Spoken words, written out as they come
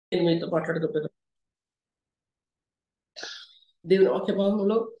నేను మీతో మాట్లాడుకుంటున్నాను. దేవుని వాక్య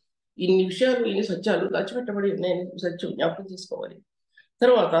భాగంలో ఇన్ని విషయాలు, ఇన్ని సత్యాలు దాచిపెట్టబడి ఉన్నాయని సత్యం జ్ఞాపకం చేసుకోవాలి.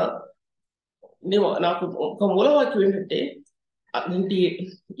 తర్వాత నాకు ఒక మూలవాక్యం ఏంటంటే అదేంటి,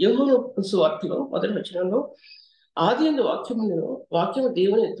 యోహాను సువార్తలో మొదటి వచనంలో ఆది యందు వాక్యము నేను, వాక్యము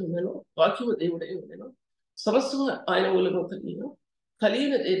దేవుని ఎత్తు ఉండెను, వాక్యము దేవుడై ఉండెను, సమస్తము ఆయన మూలము కలిగిన,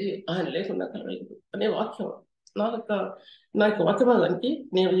 కలిగినదేది ఆయన లేకుండా కలగలేదు అనే వాక్యం నాకు వాక్య భాగానికి,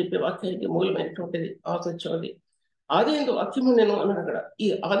 నేను చెప్పే వాక్యానికి మూలమైనటువంటిది ఆ సత్యం. అది ఆది యందు వాక్యము నేను అన్నాడు అక్కడ. ఈ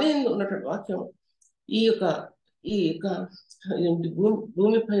ఆది యందు ఉన్నటువంటి వాక్యం ఈ యొక్క ఈ యొక్క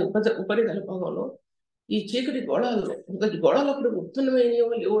భూమిపై ఉపరితల భాగంలో ఈ చీకటి గోళాలప్పుడు ఉత్పన్నమైనవో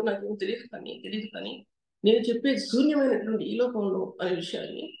లేవో నాకేం తెలియదు కానీ నేను చెప్పేది శూన్యమైనటువంటి ఈ లోకంలో అనే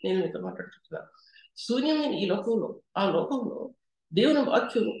విషయాన్ని నేను మీతో మాట్లాడుతున్నా. శూన్యమైన ఈ లోకంలో, ఆ లోకంలో దేవుని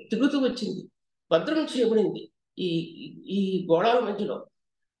వాక్యం తిరుగుతూ వచ్చింది, భద్రం చేయబడింది. ఈ ఈ గోళాల మధ్యలో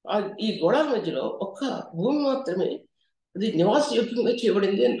ఈ గోళాల మధ్యలో ఒక్క భూమి మాత్రమే అది నివాసయోగ్యంగా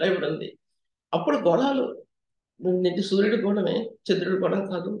చేయబడింది అని రాయబడింది. అప్పుడు గోళాలు సూర్యుడి గోళమే, చంద్రుడి గోళం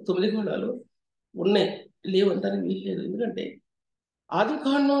కాదు. 9 గోళాలు ఉన్నాయి, లేవంటానికి వీలు లేదు. ఎందుకంటే ఆది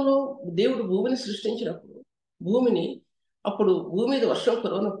కాండంలో దేవుడు భూమిని సృష్టించినప్పుడు, అప్పుడు భూమి మీద వర్షం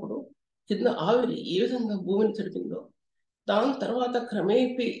కురవనప్పుడు కింద ఆవిరి ఏ విధంగా భూమిని తడిపిందో, దాని తర్వాత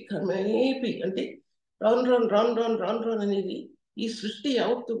క్రమేపీ అంటే రాను అనేది ఈ సృష్టి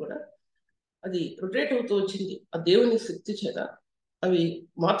యావత్తు కూడా అది రొటేట్ అవుతూ వచ్చింది. ఆ దేవుని శక్తి చేత అవి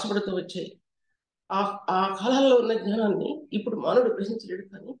మార్చబడుతూ వచ్చాయి. ఆ కాలాల్లో ఉన్న జ్ఞానాన్ని ఇప్పుడు మానవుడు గ్రహించలేడు.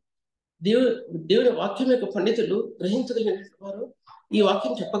 కానీ దేవుని వాక్యం యొక్క పండితులు గ్రహించగలిగిన వారు ఈ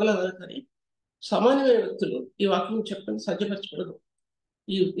వాక్యం చెప్పగలగారు. కానీ సామాన్యమైన వ్యక్తులు ఈ వాక్యం చెప్పడం సాధ్యపరచకూడదు.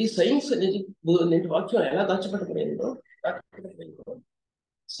 ఈ సైన్స్ అనేది వాక్యం ఎలా దాచబడబడిందో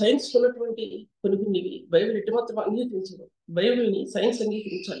సైన్స్ ఉన్నటువంటి కొన్ని బైబిల్ ఎట్టి మాత్రం అంగీకరించదు. బైబిల్ని సైన్స్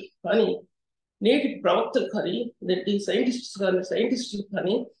అంగీకరించాలి. కానీ నేటి ప్రవక్తలు కానీ, నేటి సైంటిస్టులు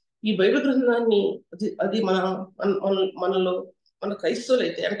కానీ ఈ బైబిల్ గ్రంథాన్ని అది మనలో మన క్రైస్తవులు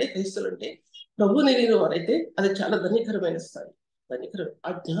అంటే ప్రభు నెరిగిన వారైతే అది చాలా ధన్యకరమైన స్థాయి.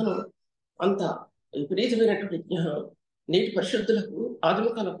 ఆ జ్ఞానం అంత విపరీతమైనటువంటి జ్ఞానం నేటి పరిశుద్ధులకు,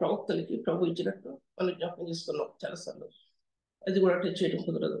 ఆదిమకాల ప్రవక్తలకి ప్రభు ఇచ్చినట్టు మనం జ్ఞాపకం చేసుకున్నాం చాలాసార్లు. అది కూడా టచ్ చేయడం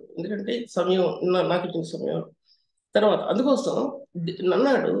కుదరదు, ఎందుకంటే సమయం నాకు ఇచ్చిన సమయం. తర్వాత అందుకోసం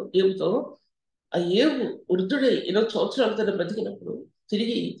నన్నాడు ఏవుతో, ఆ ఏవు వృద్ధుడై 20 సంవత్సరాల తన బ్రతికినప్పుడు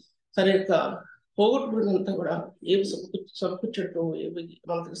తిరిగి తన యొక్క పోగొట్టుకున్నంతా కూడా ఏవి సమకూర్చడం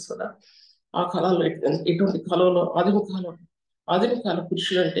మనకు తెలుసు కదా. ఆ కాలంలో ఎటువంటి కాలంలో ఆదిమకాల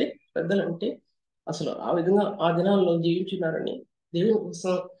పురుషులు అంటే, పెద్దలంటే అసలు ఆ విధంగా ఆ దినాల్లో జీవించున్నారని, దేవుని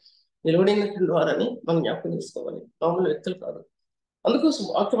కోసం నిలబడినటువంటి వారని మనం జ్ఞాపకం చేసుకోవాలి, మామూలు వ్యక్తులు కాదు. అందుకోసం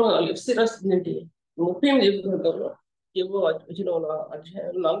వాక్యభాగాలు ఎఫ్సి రాస్తుందంటే 38 గ్రంథంలో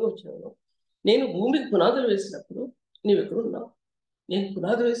అధ్యాయం 4వ వచనంలో, నేను భూమికి పునాదులు వేసినప్పుడు నీవెక్కడున్నావు? నేను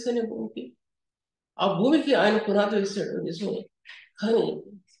పునాది వేసానే భూమికి. ఆ భూమికి ఆయన పునాది వేశాడు నిజమే. కానీ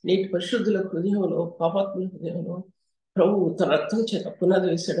నేటి పరిశుద్ధుల హృదయంలో, పాపాత్ముల హృదయంలో ప్రభువు తన రక్తం చేత పునాది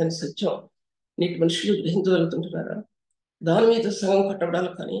వేశాడని సత్యం నేటి మనుషులు గ్రహించగలుగుతుంటున్నారా? దాని మీద సంఘం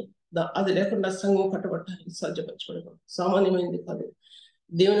కట్టబడాలి. కానీ అది లేకుండా సంఘం కట్టబడటానికి సాధ్యపరచబడదు, సామాన్యమైనది కాదు.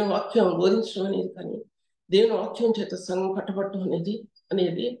 దేవుని వాక్యం బోధించడం అనేది కానీ, దేవుని వాక్యం చేత సంఘం కట్టబడటం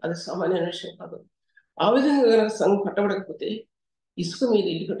అనేది అది సామాన్యమైన విషయం కాదు. ఆ విధంగా కనుక సంఘం కట్టబడకపోతే ఇసుక మీద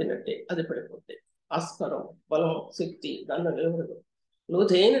ఇల్లు కట్టినట్టే, అది పడిపోతే ఆస్కారం, బలం, శక్తి దానిలో నిలబడదు.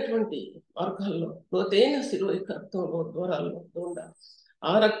 లోతైనటువంటి మార్గాల్లో, లోతైన శిలువ రక్తంలో, ద్వారాల్లో ఉండాలి.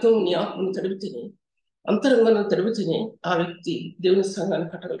 ఆ రక్తం నీ ఆత్మను తడిపితేనే, అంతరంగంలో తడిపితేనే ఆ వ్యక్తి దేవుని సంఘాన్ని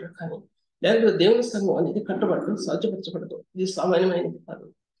కట్టగలరు. కానీ లేకపోతే దేవుని సంఘం అనేది కట్టబడడం సాధ్యపరచబడదు. ఇది సామాన్యమైనది కాదు.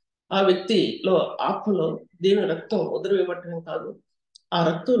 ఆ వ్యక్తిలో ఆత్మలో దేవుని రక్తం వదిలివేయబడటమే కాదు, ఆ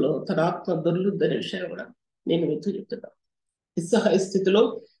రక్తంలో తన ఆత్మ దొర్లుద్దనే విషయాన్ని కూడా నేను మీతో చెప్తున్నాను. నిస్సహాయ స్థితిలో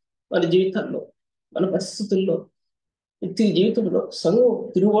మన జీవితాల్లో, మన పరిస్థితుల్లో, వ్యక్తి జీవితంలో సంఘం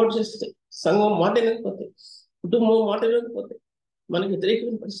తిరుగుబాటు చేస్తే, సంఘం మాట వినకపోతే, కుటుంబం మాట వినకపోతే, మనకి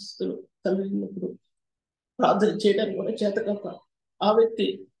వ్యతిరేకమైన పరిస్థితులు కలిగినప్పుడు ప్రార్థన చేయడానికి కూడా చేతకాక ఆ వ్యక్తి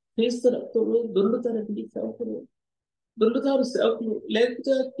క్రీస్తు రక్తంలో దొరుకుతారు సేవకులు.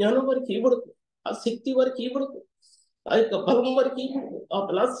 లేకపోతే జ్ఞానం వారికి ఇవ్వడదు, ఆ శక్తి వారికి ఇవ్వడదు, ఆ యొక్క బలం వారికి ఇవ్వడదు, ఆ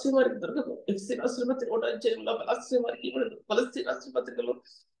బలాస్యం వారికి దొరకదు. ఎఫ్సి రాష్ట్ర పత్రిక 1వ అధ్యాయంలో బలాస్యం వారికి ఇవ్వడదు. ఫలస్తీన్ రాష్ట్ర పత్రికలో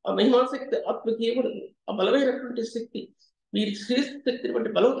ఆ మహిమాశక్తి ఆత్మకి ఇవ్వడదు. ఆ బలమైనటువంటి శక్తి వీరి క్రీస్తు శక్తిని బట్టి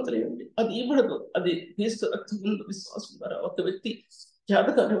బలవంతులైంది, అది ఇవ్వడదు. అది క్రీస్తు రక్తం విశ్వాసం ద్వారా ఒక వ్యక్తి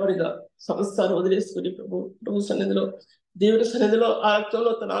జాతకాన్ని వాడిగా సంస్థాన్ని వదిలేసుకుని ప్రభు సన్నిధిలో, దేవుని సన్నిధిలో ఆ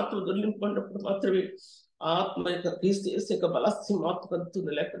రక్తంలో తన ఆత్మ దొరికింపబడినప్పుడు మాత్రమే ఆత్మ యొక్క క్రీస్తు యొక్క బలాస్యం ఆత్మ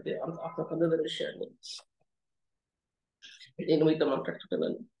కలుగుతుంది. లేకపోతే ఆత్మ పొందదనే విషయాన్ని నేను మీతో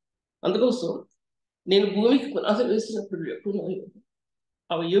మాట్లాడుతున్నాను. అందుకోసం నేను భూమికి పునాదులు వేసినప్పుడు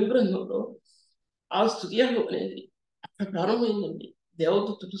ఆ యోగ గ్రంథంలో ఆ స్తుతియాగం అనేది అక్కడ ప్రారంభమైందండి.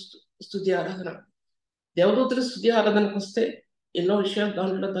 దేవదూతుల స్తుతి ఆరాధన. దేవదూతుల స్తుతి ఆరాధనకు వస్తే ఎన్నో విషయాలు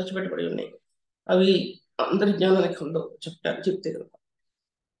దాంట్లో దాచిపెట్టబడి ఉన్నాయి. అవి అందరి జ్ఞానానికి ఉండవు చెప్తే కనుక.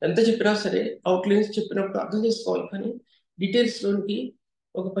 ఎంత చెప్పినా సరే అవుట్లైన్స్ చెప్పినప్పుడు అర్థం చేసుకోవాలి, కానీ డీటెయిల్స్లోనికి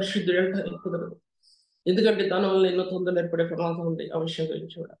ఒక పరిశుద్ధుడు కుదరదు. ఎందుకంటే దాని వల్ల ఎన్నో తొందరలు ఏర్పడే ప్రమాదం ఉంది. ఆ విషయం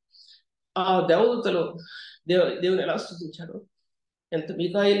గురించి కూడా ఆ దేవదూతలు దేవుని ఎలా స్తుతించారు, ఎంత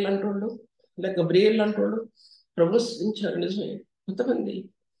మీకాయిల్ అంటోళ్ళు లేక గబ్రియల్ అంటోళ్ళు ప్రభు స్తుతించారు. నిజమే, కొంతమంది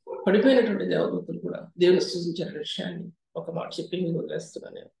పడిపోయినటువంటి దేవదూతలు కూడా దేవుని స్తుతించారు విషయాన్ని ఒక మాట చెప్పి మీరు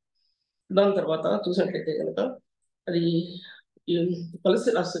వదిలేస్తున్నాను నేను. దాని తర్వాత చూసినట్లయితే కనుక అది కొలసి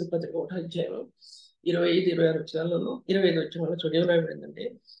రాసిన పత్రిక 1వ అధ్యాయం 25-26 వచనాలలో 25 వచనాలలో చూడేం రాయబడిందంటే,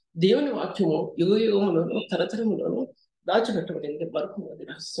 దేవుని వాక్యము యుగ యుగములోను తరతరములోను దాచిపెట్టబడింది మరొక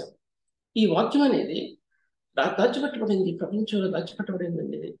రహస్యం. ఈ వాక్యం అనేది దాచిపెట్టబడింది, ప్రపంచంలో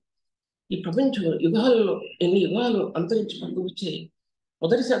దాచిపెట్టబడిందండి. ఇది ఈ ప్రపంచం యుగాల్లో ఎన్ని యుగాలు అంతరించి వచ్చాయి.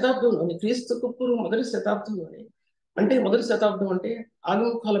 మొదటి శతాబ్దంలోని క్రీస్తుకు పూర్వం మొదటి శతాబ్దంలోనే, అంటే మొదటి శతాబ్దం అంటే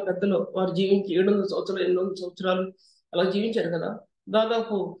ఆగమకాల పెద్దలు వారు జీవించి 700 సంవత్సరాలు 800 సంవత్సరాలు అలా జీవించారు కదా.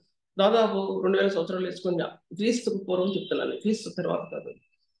 దాదాపు 2000 సంవత్సరాలు వేసుకొని క్రీస్తుకు పూర్వం చెప్తున్నాను, క్రీస్తు తర్వాత కాదు.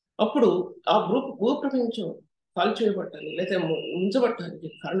 అప్పుడు ఆ భూప్రపంచం కాల్చివేయబట్టాలి లేదా ఉంచబట్టానికి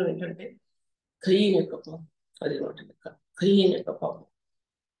కారణం ఏంటంటే కయీన్ యొక్క పాపం. అది మాట లెక్క. కయీన్ యొక్క పాపం.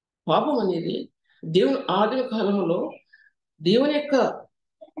 పాపం అనేది దేవుని ఆదిమ కాలంలో దేవుని యొక్క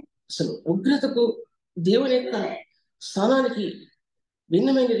అసలు ఉగ్రతకు, దేవుని యొక్క స్థానానికి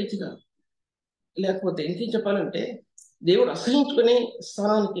భిన్నమైన రీతిగా, లేకపోతే ఇంకేం చెప్పాలంటే దేవుడు అసహించుకునే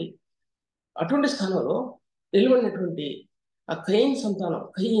స్థానానికి, అటువంటి స్థానంలో నిలబడినటువంటి ఆ కయీన్ సంతానం,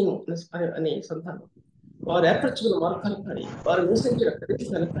 కయీన్ అనే సంతానం, వారు ఏర్పరచుకున్న మార్గాలు కానీ వారు నివసించిన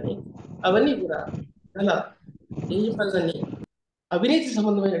ప్రదేశాలు కానీ అవన్నీ కూడా చాలా ఏం చెప్పాలి దాన్ని, అవినీతి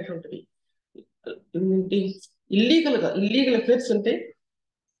సంబంధమైనటువంటివి. ఇల్లీగల్ అఫేర్స్ అంటే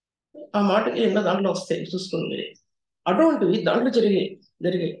ఆ మాటకి ఎన్నో దాంట్లో వస్తాయి, చూసుకోండి. అటువంటివి దాంట్లో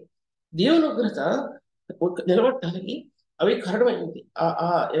జరిగాయి. దేవుని ఉగ్రత నిలబడటానికి అవి కారణమైంది.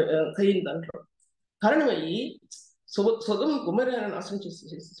 కయీన్ దాంట్లో కారణమయ్యి సొదొమ గొమొర్రాను నాశనం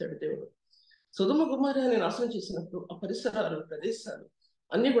చేసేసాడు దేవుడు. సొదొమ గొమొర్రాను నాశనం చేసినప్పుడు ఆ పరిసరాలు, ప్రదేశాలు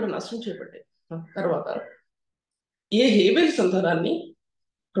అన్ని కూడా నాశనం చేయబడ్డాయి. తర్వాత హేబెల్ సంతానాన్ని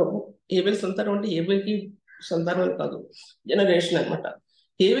ప్రభు, హేబెల్ సంతానం అంటే హేబెల్కి సంతానం కాదు, జనరేషన్ అనమాట.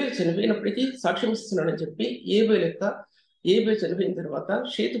 హేబెల్ చనిపోయినప్పటికీ సాక్ష్యం ఇస్తున్నాడని చెప్పి ఏబేల్ చనిపోయిన తర్వాత,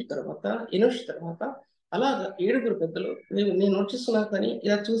 షేతు తర్వాత, ఎనోష్ తర్వాత, అలాగా 7 పెద్దలు నేను నోటిస్తున్నాను, కానీ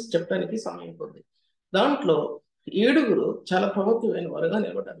ఇలా చూసి చెప్పడానికి సమయం కొద్ది. దాంట్లో 7 చాలా ప్రముఖమైన వారుగా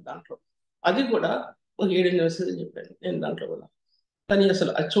నిలబడ్డారు. దాంట్లో అది కూడా ఒక 7 మెసేజ్లు చెప్పాను నేను దాంట్లో కూడా. కానీ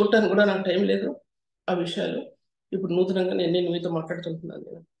అసలు అది చూడటానికి కూడా నాకు టైం లేదు. ఆ విషయాలు ఇప్పుడు నూతనంగా నేను మీతో మాట్లాడుతుంటున్నాను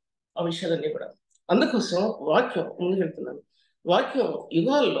నేను ఆ విషయాలన్నీ కూడా. అందుకోసం వాక్యం ముందుకెళ్తున్నాను. వాక్యం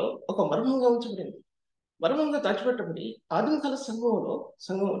యుగాల్లో ఒక మర్మంగా ఉంచబడింది, మర్మంగా దాచిపెట్టబడి ఆదిమకాల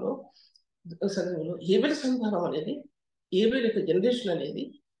సంఘంలో హేబెల్ సంతానం అనేది, హేబెల్ యొక్క జనరేషన్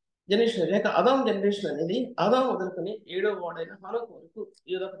లేక ఆదాం జనరేషన్ అనేది, ఆదాం మొదలుకొని 7వ వాడైన హానోకు వరకు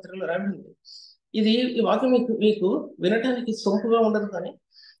యూదా పత్రికలో రాబడింది. ఈ వాక్యం మీకు వినటానికి సొంపుగా ఉండదు,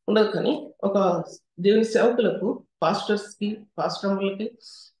 కానీ ఒక దేవుని సేవకులకు, పాస్టర్లకి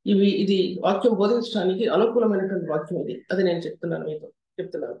ఇది వాక్యం బోధించడానికి అనుకూలమైనటువంటి వాక్యం ఇది. అది నేను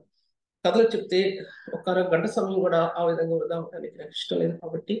చెప్తున్నాను. కథలు చెప్తే ఒక గంట సమయం కూడా ఆ విధంగా వృధా అవడానికి నాకు ఇష్టం లేదు.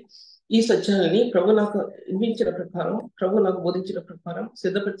 కాబట్టి ఈ సత్యాలని ప్రభు నాకు వినిపించిన ప్రకారం, ప్రభు నాకు బోధించిన ప్రకారం,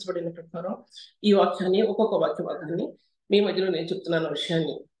 సిద్ధపరచబడిన ప్రకారం ఈ వాక్యాన్ని, ఒక్కొక్క వాక్య భాగాన్ని మీ మధ్యలో నేను చెప్తున్నాను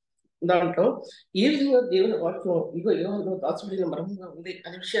విషయాన్ని. దాంట్లో ఏ విధంగా దేవుని వాక్యం యుగంలో దాచబడిన మర్మంగా ఉంది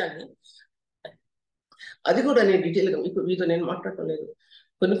అనే విషయాన్ని, అది కూడా నేను డీటెయిల్గా మీతో నేను మాట్లాడటం లేదు.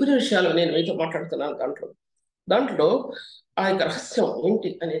 కొన్ని విషయాలు నేను మీతో మాట్లాడుతున్నాను. దాంట్లో ఆ యొక్క రహస్యం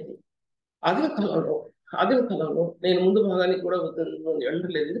ఏంటి అనేది ఆదిమ కాలంలో నేను ముందు భాగానికి కూడా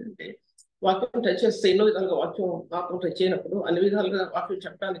వెళ్ళలేదు. ఎందుకంటే వాక్యం టచ్ చేస్తే ఎన్నో విధాలుగా వాక్యం టచ్ చేయనప్పుడు అన్ని విధాలుగా వాక్యం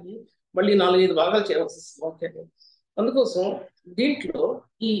చెప్పడానికి మళ్ళీ 4-5 భాగాలు చేయవలసి వస్తుంది వాక్యాన్ని. అందుకోసం దీంట్లో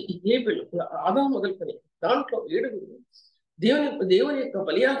ఈ హేబెల్ ఆదాం మొదలుకొని దాంట్లో 7 దేవుని యొక్క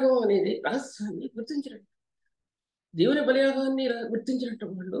బలియాగం అనేది రహస్యాన్ని గుర్తించినట్టు, దేవుని బలియాగాన్ని గుర్తించినట్టు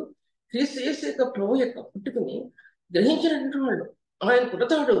వాళ్ళు, క్రీస్తు యేసు యొక్క ప్రభు యొక్క పుట్టుకని గ్రహించినటువంటి వాళ్ళు, ఆయన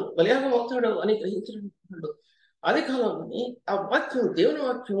పుడతాడు, బలియాగం అవుతాడు అని గ్రహించినటువంటి వాళ్ళు ఆది కాలంలోని ఆ వాక్యం, దేవుని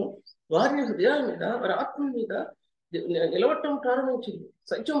వాక్యం వారి హృదయాల మీద, వారి ఆత్మ మీద నిలబడటం ప్రారంభించింది.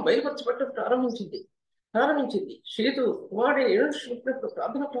 సత్యం బయలుపరచబడటం ప్రారంభించింది. షేతు వాడి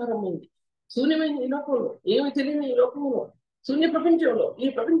ప్రార్థన ప్రారంభమైంది. శూన్యమైన ఈ లోకంలో, ఏమి తెలియని ఈ లోకంలో శూన్య ప్రపంచంలో, ఈ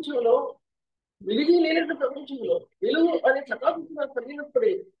ప్రపంచంలో వెలిగి లేనట్టు ప్రపంచంలో వెలుగు అనే ప్రకాశించిన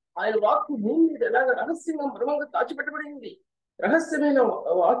కలిగినప్పుడే ఆయన వాక్కు భూమి మీద ఎలాగ రహస్యంగా మర్మంగా దాచిపెట్టబడింది. రహస్యమైన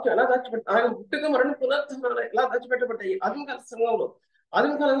వాక్యం ఎలా దాచిపెట్ట ఆయన పుట్టుక మరణ పునరుద్ధరణలు ఎలా దాచిపెట్టబడ్డాయి ఆదిమకాల సంఘంలో.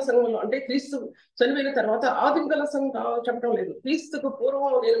 ఆదిమకాల సంఘంలో అంటే క్రీస్తు చనిపోయిన తర్వాత ఆదిమకాల సంఘం చెప్పడం లేదు, క్రీస్తుకు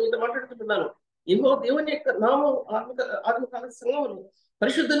పూర్వం నేను మీతో మాట్లాడుకుంటున్నాను. ఏమో దేవుని యొక్క నామం ఆదిమకాల సంఘంలో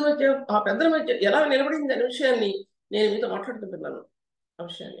పరిశుద్ధుల మధ్య ఆ పెద్దల మధ్య ఎలా నిలబడింది అనే విషయాన్ని నేను మీతో మాట్లాడుకుంటున్నాను. ఆ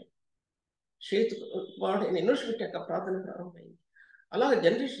విషయాన్ని చేతు వాడు ఎన్నోషి పెట్టాక ప్రార్థన ప్రారంభమైంది. అలాగే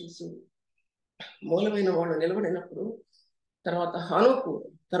జనరేషన్స్ మూలమైన వాళ్ళు నిలబడినప్పుడు తర్వాత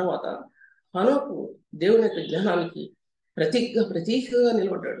హనోకు దేవుని యొక్క జ్ఞానానికి ప్రతీకగా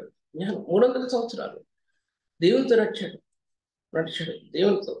నిలబడ్డాడు. జ్ఞానం 300 సంవత్సరాలు దేవునితో నడిచాడు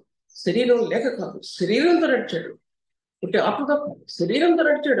దేవునితో. శరీరం లేక కాదు, శరీరంతో నడిచాడు. అంటే ఆత్మగా శరీరంతో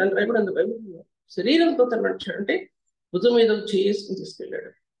నడిచాడు అని బైబిల్లో శరీరంతో తను నడిచాడు. అంటే భుజం మీద చేసుకుని తీసుకెళ్ళాడు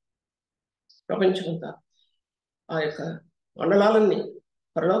ప్రపంచమంతా. ఆ యొక్క మండలాలన్నీ,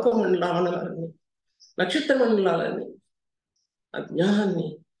 పరలోక మండలాలన్నీ, నక్షత్ర మండలాలన్నీ ఆ జ్ఞానాన్ని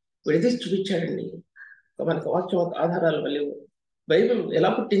విడదీసి చూపించాడండి. మనకు వాక్యం ఆధారాలు లేవు. బైబిల్ ఎలా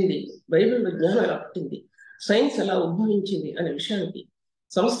పుట్టింది, బైబిల్లో జ్ఞానం ఎలా పుట్టింది, సైన్స్ ఎలా ఉద్భవించింది అనే విషయానికి,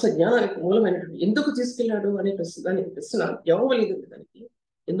 సమస్త జ్ఞానానికి మూలమైనటువంటి ఎందుకు తీసుకెళ్లాడు అనే దానికి ప్రశ్న ఇవ్వలేదు. దానికి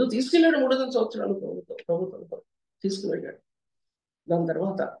ఎందుకు తీసుకెళ్లాడు 300 సంవత్సరాలు ప్రభుత్వంతో తీసుకువెళ్ళాడు. దాని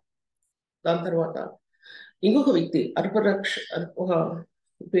తర్వాత ఇంకొక వ్యక్తి ఒక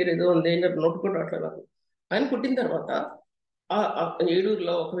పేరు ఏదో ఉంది, నోటు కూడా అట్లా. ఆయన పుట్టిన తర్వాత ఆ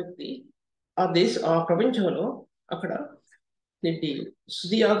ఏడూరులో ఒక వ్యక్తి ఆ ప్రపంచంలో అక్కడ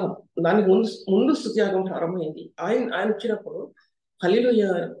స్తుతియాగం, దానికి ముందు స్తుతియాగం ప్రారంభమైంది. ఆయన వచ్చినప్పుడు హల్లెలూయా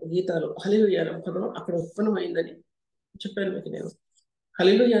గీతాలు, హల్లెలూయా అనే పదం అక్కడ ఉత్పన్నమైందని చెప్పాను మీకు నేను.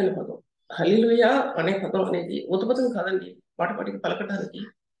 హల్లెలూయా అనే పదం, హల్లెలూయా అనే పదం అనేది ఉత్పత్తం కాదండి. పాటకి పలకడానికి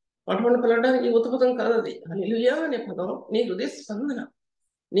ఉత్పత్తం కాదు అది. హల్లెలూయా అనే పదం నీ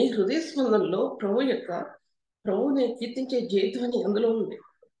హృదయ స్పందనలో ప్రభువుని కీర్తించే జయధ్వని అందులో ఉంది.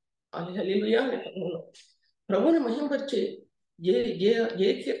 హల్లెలూయా అనే పదంలో ప్రభువుని మహిమపరిచే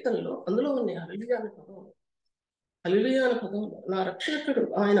ఏ కీర్తనలో అందులో ఉన్నాయి. హల్లెలూయా అనే పదంలో నా రక్షకుడు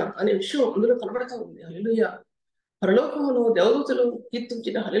ఆయన అనే విషయం అందులో కనబడతా ఉంది. హల్లెలూయా. పరలోకంలో దేవదూతలు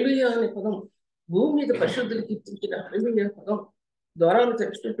కీర్తించిన హల్లెలూయా అనే పదం, భూమి మీద పరిశుద్ధులు కీర్తించిన హల్లెలూయా పదం. ద్వారాలు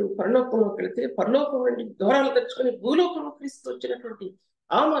తెరుచుకుంటూ పరలోకంలోకి వెళితే పరలోకం నుండి ద్వారాలు తెరుచుకొని భూలోకంలో క్రీస్తు వచ్చినటువంటి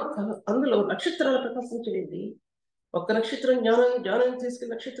ఆ మార్గాలు, అందులో నక్షత్రాలు ప్రకాశించేది. ఒక్క నక్షత్రం జ్ఞానం తీసుకునే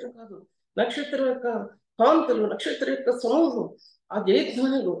నక్షత్రం కాదు, నక్షత్రం యొక్క కాంతులు, నక్షత్రం యొక్క సమూహం, ఆ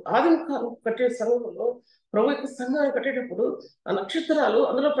జయధ్వనులు. ఆదిమకాలం కట్టే సంఘంలో ప్రభు యొక్క సంఘాన్ని కట్టేటప్పుడు ఆ నక్షత్రాలు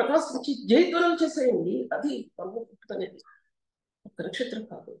అందులో ప్రకాశించి జయధ్వనం చేసేయండి. అది ప్రభు అనేది ఒక్క నక్షత్రం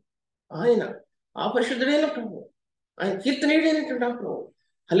కాదు, ఆయన ఆ పరిశుద్ధుడైన ప్రభు, ఆయన కీర్తనీయుడైనటువంటి ఆ ప్రభు.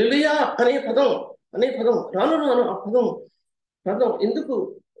 హల్లెలూయా అనే పదం రాను ఆ పదం ఎందుకు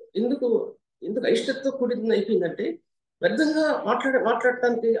అయిష్టతో కూడింది అయిపోయిందంటే, వ్యర్థంగా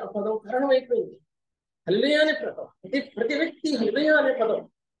మాట్లాడటానికి ఆ పదం కారణం అయిపోయింది. హల్లెలూయా అనే పదం, ప్రతి వ్యక్తి హల్లెలూయా అనే పదం,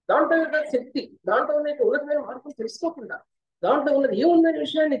 దాంట్లో ఉన్న శక్తి, దాంట్లో ఉన్న ఉన్నతమైన మార్పులు తెలుసుకోకుండా, దాంట్లో ఉన్నది ఏముందనే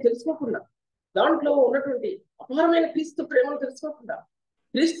విషయాన్ని తెలుసుకోకుండా, దాంట్లో ఉన్నటువంటి అపారమైన క్రీస్తు ప్రేమను తెలుసుకోకుండా,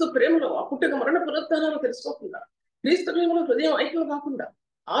 క్రీస్తు ప్రేమలో ఆ పుట్టుక మరణ పునరుత్థానాలు తెలుసుకోకుండా, క్రీస్తు ప్రేమలో హృదయం ఐక్యం కాకుండా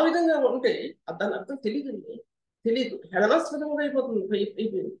ఆ విధంగా ఉంటే దాని అర్థం తెలియదు, హేళనాస్పదంగా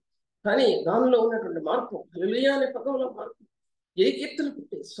అయిపోయింది. కానీ దానిలో ఉన్నటువంటి మార్పు, హల్లెలూయా అనే పదంలో మార్పు, ఏ కీర్తనలు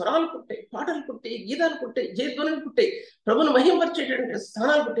పుట్టాయి, స్వరాలు పుట్టాయి, పాటలు పుట్టాయి, గీతాలు పుట్టాయి, జయధ్వనులు పుట్టాయి, ప్రభుని మహిమపరిచేటువంటి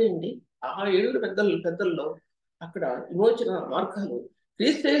స్థానాలు పుట్టాయండి. ఆ 7 పెద్దల్లో అక్కడ విమోచన మార్గాలు,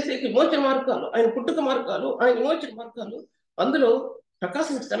 క్రీస్తు విమోచన మార్గాలు, ఆయన పుట్టుక మార్గాలు, ఆయన విమోచన మార్గాలు అందులో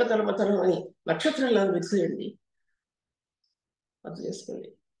ప్రకాశం తలమని నక్షత్రాలను విరిసేయండి. అది చేసుకోండి.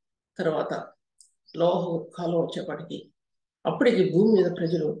 తర్వాత నోహు కాలం వచ్చేప్పటికి అప్పటికి భూమి మీద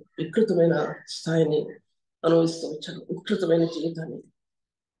ప్రజలు వికృతమైన స్థాయిని అనుభవిస్తూ వచ్చారు. వికృతమైన జీవితాన్ని,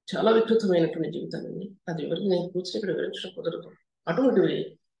 చాలా వికృతమైనటువంటి జీవితాన్ని. అది ఎవరికి నేను కూర్చొని ఇక్కడ వివరించడం కుదరదు. అటువంటివి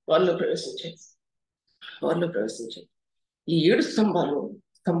వాళ్ళు ప్రవేశించాయి. ఈ 7 స్తంభాలు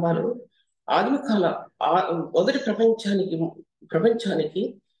ఆదిమకాల మొదటి ప్రపంచానికి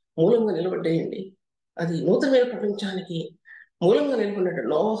మూలంగా నిలబడ్డాయండి. అది నూతనమైన ప్రపంచానికి మూలంగా నిలబడ్డాడు.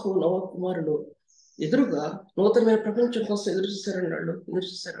 నోవహు కుమారులు ఎదురుగా నూతనమైన ప్రపంచం కోసం ఎదురు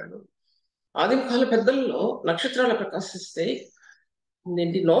చూశారు. ఆదిమకాల పెద్దల్లో నక్షత్రాలు ప్రకాశిస్తే,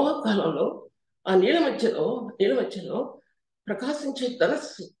 నోవహు కాలంలో ఆ నీళ్ళ మధ్యలో ప్రకాశించే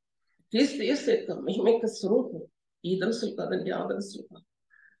ధనస్సు, క్రీస్తు యేసు యొక్క మహిమ యొక్క స్వరూపం. ఈ ధనస్సులు కాదండి, ఆ ధనస్సులు కాదు,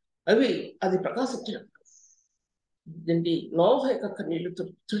 అది ప్రకాశించినప్పుడు నోవహు యొక్క నీళ్లు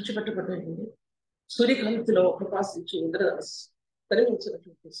తుడిచిపెట్టబడ్డాయండి. సూర్యకాంతిలో ప్రకాశించే ఇంద్రధనస్సు,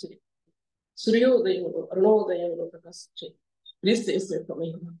 కనిపించినటువంటి సూర్యోదయంలో అరుణోదయంలో ప్రకాశించే క్రీస్తు యేసు యొక్క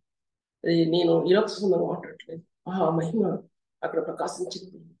మహిమ. అది నేను ఈ లోక సంబంధంగా మాట్లాడట్లేదు. ఆ మహిమ అక్కడ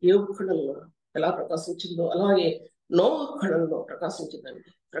ప్రకాశించింది. ఏ కళల్లో ఎలా ప్రకాశించిందో అలాగే నోవహు కళల్లో ప్రకాశించిందండి.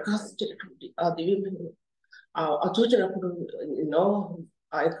 ప్రకాశించేటటువంటి ఆ దివ్య మహిమ ఆ చూచినప్పుడు నోవహు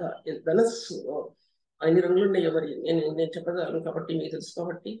ఆ యొక్క ధనస్సు అన్ని రంగులు ఉన్నాయి. మరి నేను చెప్పగలను కాబట్టి మీకు తెలుసు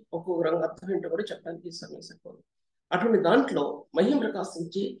కాబట్టి ఒక్కొక్క రంగు అర్థం ఏంటో కూడా చెప్పడానికి సమయం సరిపోదు. అటువంటి దాంట్లో మహిమ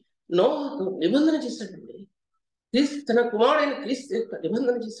ప్రకాశించి నోవహుతో నిబంధన చేశాడండి. తన కుమారుడైన క్రీస్తు యొక్క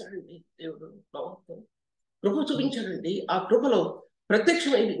నిబంధన చేశాడండి దేవుడు నోవహుతో. కృప చూపించాడండి. ఆ కృపలో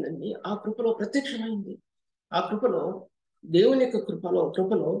ప్రత్యక్షమైందండి. ఆ కృపలో ప్రత్యక్షమైంది. ఆ కృపలో దేవుని యొక్క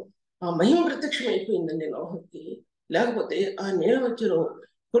కృపలో ఆ మహిమ ప్రత్యక్షమైపోయిందండి నోవహుకి. లేకపోతే ఆ నేల మధ్యలో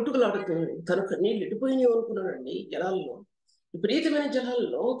కొట్టుకులాడుతూ తన కన్నీళ్ళు ఎడిపోయినాయి అనుకున్నాడండి. జలాల్లో, విపరీతమైన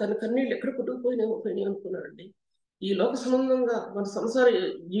జలాల్లో తన కన్నీళ్ళు ఎక్కడ కొట్టుకుపోయినాయి అనుకున్నాడండి. ఈ లోక సంబంధంగా మన సంసార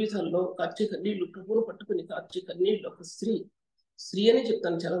జీవితాల్లో కార్చే కన్నీళ్లు, ప్రభువును పట్టుకుని కార్చే కన్నీళ్ళు ఒక స్త్రీ అని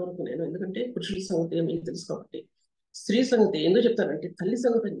చెప్తాను చాలా వరకు నేను. ఎందుకంటే పురుషుల సంగతి మీకు తెలుసు కాబట్టి. స్త్రీ సంగతి ఎందుకు చెప్తానంటే తల్లి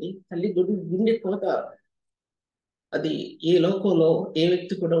సంగతి అండి. తల్లి గుండె కోత అది ఏ లోకంలో ఏ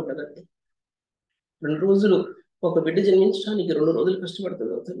వ్యక్తి కూడా ఉండదండి. 2 రోజులు ఒక బిడ్డ జన్మించడానికి 2 రోజులు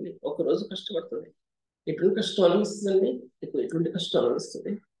కష్టపడుతుంది అవుతుంది. ఒక రోజు కష్టపడుతుంది. ఎటువంటి కష్టం అనిపిస్తుందండి? ఎటువంటి కష్టం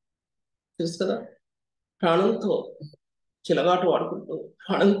అనిపిస్తుంది తెలుసు కదా. ప్రాణంతో చిలగాటు వాడుకుంటూ,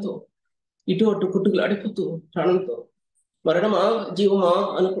 ప్రాణంతో ఇటు అటు కుట్టుకులు అడిపోతూ, ప్రాణంతో మరణమా జీవమా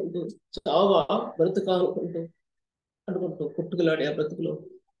అనుకుంటూ, చావా బ్రతుకా అనుకుంటూ కుట్టుకులాడే ఆ బ్రతుకులో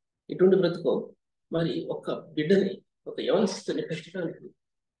ఎటువంటి బ్రతుకో మరి ఒక బిడ్డని, ఒక యవనస్తుని పెంచడానికి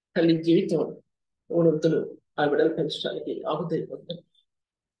తల్లి జీవితం 3 వంతులు ఆ బిడ్డను పెంచడానికి ఆహుతైపోతుంది.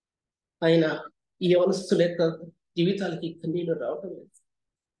 ఆయన ఈ యవనస్తుల యొక్క జీవితాలకి కన్నీళ్ళు రావటం లేదు.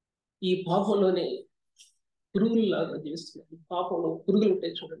 ఈ పాపంలోనే పురుగుల్లాగా జీవిస్తున్నారు. పాపంలో పురుగులు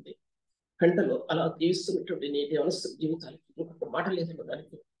ఉంటాయి చూడండి గంటలో, అలా జీవిస్తున్నటువంటి నేటి యవనస్తుల జీవితాలకి ఇంకొక మాట లేదు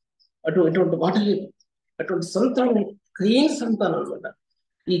దానికి. ఎటువంటి మాట లేదు. అటువంటి సంతానం కయీన సంతానం అనమాట.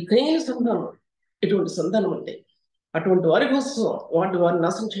 ఈ కయీన సంతానం ఎటువంటి సంతానం అంటే అటువంటి వారి కోసం వారిని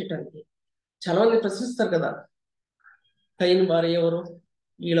నాశనం చేయడానికి చాలా మంది ప్రశ్నిస్తారు కదా. కయీన భార్య ఎవరు,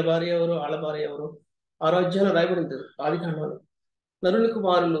 వీళ్ళ భార్య ఎవరు, వాళ్ళ భార్య ఎవరు? ఆ రాజ్యంలో రాయబడింది ఆదికాండంలో. నరుల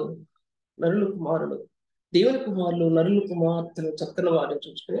కుమారులు దేవుని కుమారులు నరుల కుమార్తెలు చక్కని వారిని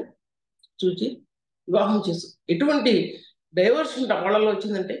చూచి వివాహం చేసు. ఎటువంటి డైవర్షన్ వాళ్ళలో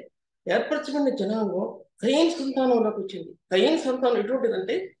వచ్చిందంటే ఏర్పరచబడిన జనాంగం కయీన సంతానంలోకి వచ్చింది. కయీన సంతానం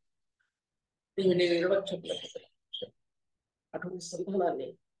ఎటువంటిదంటే నేను అటువంటి సంతానాన్ని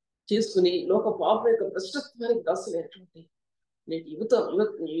చేసుకుని లోక పాపం యొక్క భ్రష్టత్వానికి దాసులైనటువంటి నేటి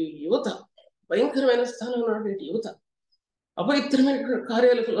యువత భయంకరమైన స్థానంలో ఉన్నటువంటి యువత, అపవిత్రమైనటువంటి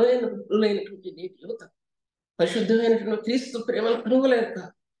కార్యాలకు లోనైనటువంటి నేటి యువత పరిశుద్ధమైనటువంటి క్రీస్తు ప్రేమను కనుగొలేక,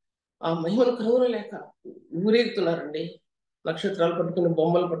 ఆ మహిమను కనుగొనలేక ఊరేగుతున్నారండి. నక్షత్రాలు పట్టుకుని,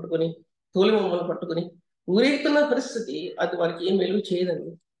 బొమ్మలు పట్టుకుని, తోలి బొమ్మలు పట్టుకుని ఊరేగుతున్న పరిస్థితి. అది వారికి ఏ మెలుగు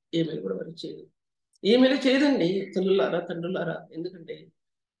చేయదండి. ఏ మెలుగు కూడా వారికి చేయదు. ఏ మెలుగు చేయదండి తల్లులారా, తండ్రులారా. ఎందుకంటే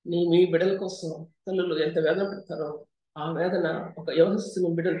మీ బిడ్డల కోసం తల్లులు ఎంత వేదన పడతారో ఆ వేదన ఒక యవనస్తుని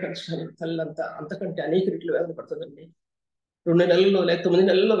బిడ్డలు పెంచడానికి తల్లంతా అంతకంటే అనేక రెట్లు వేదన పడుతుందండి. 2 నెలల్లో లేక 9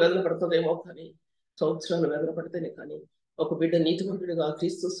 నెలల్లో వేదన పడుతుందేమో, కానీ సంవత్సరాలు వేదన పడితేనే కానీ ఒక బిడ్డ నీతిమంతుడిగా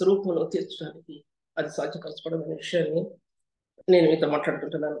క్రీస్తు స్వరూపంలో తీర్చడానికి అది సాధ్యపరచబడం అనే విషయాన్ని నేను మీతో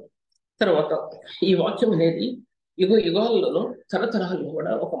మాట్లాడుకుంటున్నాను. తర్వాత ఈ వాక్యం అనేది యుగాల్లోనూ తరతరాల్లో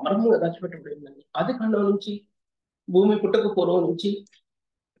కూడా ఒక మర్మంగా దాచిపెట్టబడిందండి. ఆదికాండం నుంచి, భూమి పుట్టక పూర్వం నుంచి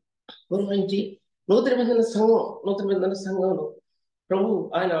నూతన నిబంధన సంఘంలో ప్రభు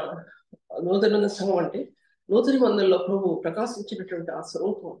ఆయన నూతన నిబంధన సంఘం అంటే నూతన నిబంధనలో ప్రభు ప్రకాశించినటువంటి ఆ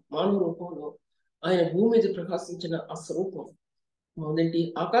స్వరూపం, మానవ రూపంలో ఆయన భూమి మీద ప్రకాశించిన ఆ స్వరూపం మొదటి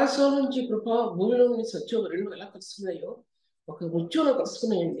ఆకాశం నుంచి కృప, భూమిలోని సత్యం 2 ఎలా కలుస్తున్నాయో ఒక ముత్యంలో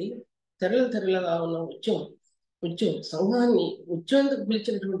కలుసుకున్నాయండి. తెరలుగా ఉన్న ముత్యం సంఘాన్ని ముత్యానికి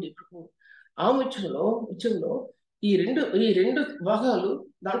పిలిచినటువంటి ప్రభు. ఆ ముత్యంలో ఈ రెండు భాగాలు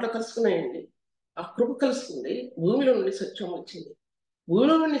దాంట్లో కలుసుకున్నాయండి. ఆ కృప కలుస్తుంది. భూమిలో నుండి సత్యం వచ్చింది.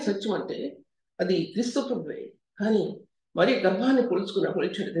 భూమిలో నుండి సత్యం అంటే అది క్రీస్తు ప్రభువే. కానీ మరి గర్భాన్ని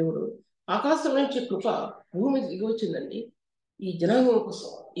పొలిచాడు దేవుడు. ఆకాశం నుంచి కృప భూమి దిగి వచ్చిందండి. ఈ జనాంగం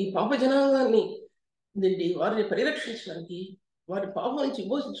కోసం, ఈ పాప జనాంగాన్ని వారిని పరిరక్షించడానికి, వారి పాపం నుంచి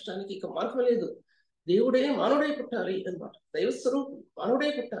విమోచించడానికి ఇక మార్గం లేదు. దేవుడే మానవుడై పుట్టాలి అన్నమాట. దైవస్వరూపం మానవుడై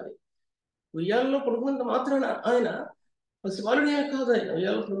పుట్టాలి. ఉయ్యాలలో పడుకున్నంత మాత్రాన ఆయన పసిబాలుడే కాదు. ఆయన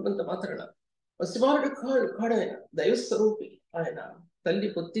ఉయ్యాలలో పడుకున్నంత మాత్రాన పసిబాలుడు కాడు. ఆయన దైవస్వరూపి. ఆయన తల్లి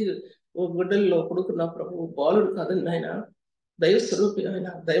పొత్తి గుడ్డల్లో పడుకున్న ప్రభు బాలుడు కాదని ఆయన దైవ స్వరూపి ఆయన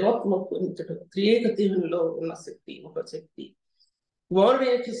దైవాత్మ పూరించడం త్రియేక దేవునిలో ఉన్న శక్తి, ఒక శక్తి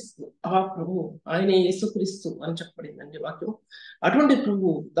కుమారుడే క్రీస్తు, ఆ ప్రభు ఆయనే యేసుక్రీస్తు అని చెప్పబడిందండి వాక్యం. అటువంటి ప్రభు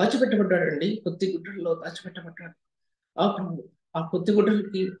దాచిపెట్టబడ్డాడండి, కొద్ది గుడ్డల్లో దాచిపెట్టబడ్డాడు. ఆ ప్రభు ఆ కొద్ది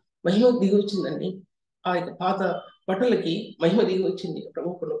గుడ్డలకి మహిమ దిగి వచ్చిందండి. ఆ యొక్క పాత బట్టలకి మహిమ దిగి వచ్చింది ప్రభు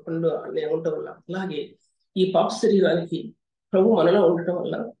పండు అనే ఉండటం వల్ల. అలాగే ఈ పాప శరీరానికి ప్రభు మనలో ఉండటం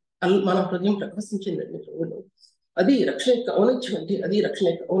వల్ల మన హృదయం ప్రకాశించిందండి ప్రభువులో. అది రక్షణ యొక్క ఔన్నత్యం అంటే, అది రక్షణ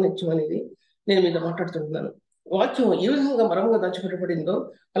యొక్క ఔన్నత్యం అనేది నేను మీద మాట్లాడుతుంటున్నాను. వాక్యం ఏ విధంగా మరముగా దాచిపెట్టబడిందో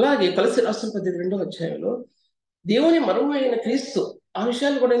అలాగే కొలస్సీ రాసిన 12వ అధ్యాయంలో దేవుని మరము అయిన క్రీస్తు, ఆ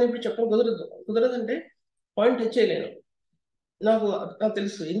విషయాలు కూడా నేను ఇప్పుడు చెప్పడం కుదరదంటే పాయింట్ చేయలేను. నాకు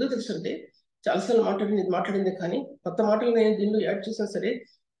తెలుసు, ఎందుకు తెలుసు అంటే చాలాసార్లు మాట్లాడింది కానీ కొత్త మాటలు నేను దీనిలో యాడ్ చేసినా సరే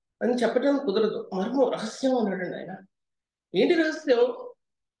అని చెప్పడం కుదరదు. మర్మం రహస్యం అన్నాడండి ఆయన. ఏంటి రహస్యం?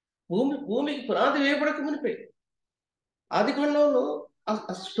 భూమికి పునాది వేయబడక మునిపే, ఆది కాండంలో ఆ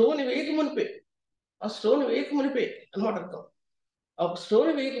స్టోన్ వేయక మునిపే, ఆ స్టోన్ వేయక మునిపే అన్నమాట అర్థం. ఆ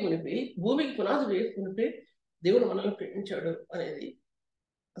స్టోన్ వేయక మునిపే, భూమికి పునాది వేయక మునిపే దేవుడు మనల్ని ప్రేమించాడు అనేది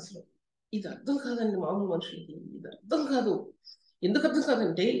అసలు ఇది అర్థం కాదండి మామూలు మనుషులకి. ఇది అర్థం కాదు. ఎందుకు అర్థం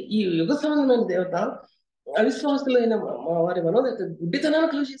కాదంటే ఈ యుగ సంబంధమైన దేవత అవిశ్వాసులైన వారి మనోదైతే గుడ్డితనాన్ని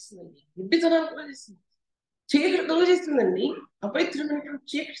కలుగజేస్తుందండి. గుడ్డితనాన్ని కలుగజేస్తుంది, చీకటి కలుగజేస్తుందండి. అపవిత్రమైన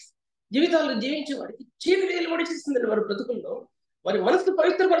చీకటి జీవితాలు జీవించే వారికి చీకటి ఏలుబడి చేస్తుందండి. వారి బ్రతుకుల్లో వారి మనసు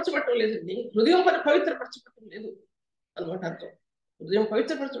పవిత్రపరచబట్టం లేదండి, హృదయం పవిత్రపరచబట్టం లేదు అన్నమాట అర్థం. హృదయం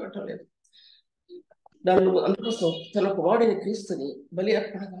పవిత్రపరచబట్టం లేదు. దానిలో అందుకోసం తన కుమారుడైన క్రీస్తుని బలి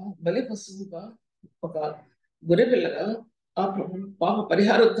అర్పణగా, బలి పశువుగా, ఒక గొర్రె పిల్లగా, ఆ పాప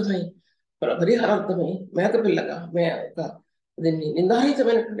పరిహారార్థమై మేకపిల్లగా, దీన్ని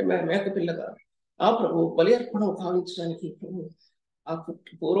నిందారహితమైనటువంటి మేకపిల్లగా ఆ ప్రభు బలి అర్పణ భావించడానికి ప్రభు ఆ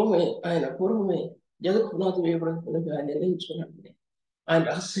పూర్వమే జగత్ పునాది వేయబడకుండా ఆయన నిర్ణయించుకున్నాడు. ఆయన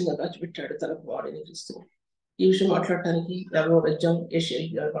రహస్యంగా దాచిపెట్టాడు తన కుమారుడైన క్రీస్తుని. ఈ విషయం మాట్లాడటానికి 50వ అధ్యాయం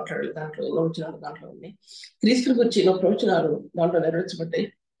ఏషియా మాట్లాడాలి. దాంట్లో ఎన్నో వచనాలు దాంట్లో ఉన్నాయి. క్రీస్తు గురించి ఎన్నో ప్రవచనాలు దాంట్లో నెరవేర్చబడ్డాయి,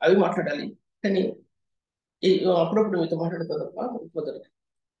 అవి మాట్లాడాలి. కానీ అప్పుడప్పుడు మీతో మాట్లాడుతూ తప్ప కుదరదు.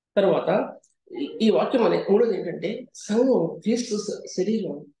 తర్వాత ఈ వాక్యం అనే మూడోది ఏంటంటే, సంఘం క్రీస్తు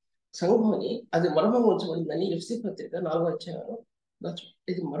శరీరం సంఘం అని అది మర్మం ఉంచబడిందని ఎఫ్సీ పత్రిక 4వ అధ్యాయంలో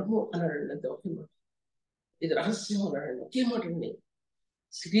ఇది మర్మం అన్నాడండి. అది ఒకే మాట. ఇది రహస్యం అన్నాడండి. ఒకే మాట అండి.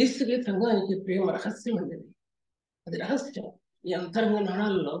 క్రీస్తుకి సంఘానికి ప్రేమ రహస్యం అండి. అది రహస్యం. ఈ అంతరంగ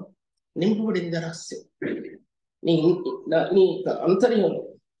నాళాలలో నింపబడింది రహస్యం. నీ అంతర్యంలో,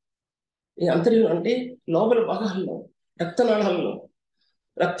 ఈ అంతర్యం అంటే లోపల భాగాల్లో, రక్తనాళాల్లో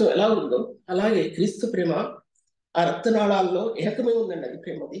రక్తం ఎలా ఉందో అలాగే క్రీస్తు ప్రేమ ఆ రక్తనాళాల్లో ఏకమే ఉందండి. అది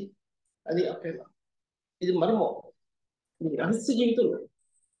ప్రేమది, అది ఆ ప్రేమ. ఇది మర్మం. నీ రహస్య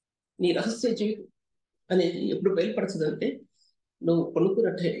జీవితం అనేది ఎప్పుడు బయలుపడుతుంది అంటే, నువ్వు కొనుక్కున్న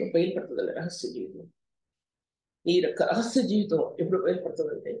టైంలో బయలుపడుతుందండి రహస్య జీవితం. నీ రహస్య జీవితం ఎప్పుడు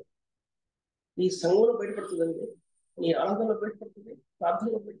బయలుపడుతుందంటే, నీ సంఘంలో బయటపడుతుందండి, నీ ఆరాధనలో బయటపడుతుంది,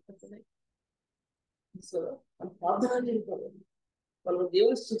 ప్రార్థనలో బయటపడుతుంది. ప్రార్థన జీవితం, మనం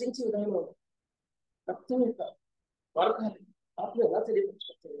దేవుని స్తుతించే విధానం, రక్తం యొక్క మార్గాలు ఆత్మ ఎలా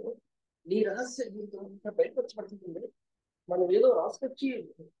తెలియపరచబడుతుందో నీ రహస్య జీవితం బయటపరచబడుతుంది. మనం ఏదో రాసుకొచ్చి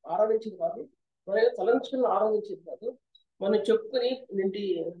ఆరాధించేది కాదు, మనం ఏదో తలంచుకుని ఆరాధించేది కాదు, మనం చెప్పుకొని నింటి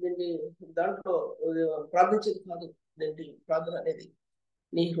దాంట్లో ప్రార్థించేది కాదు. నింటి ప్రార్థన అనేది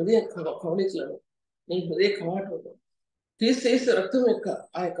నీ హృదయ కవలికలను, నీ హృదయ కవాటంలో తీసేసి రక్తం యొక్క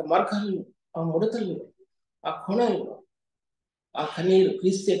ఆ యొక్క మార్గాలను, ఆ ముడతలను, ఆ కోణాలను, ఆ కన్నీరు,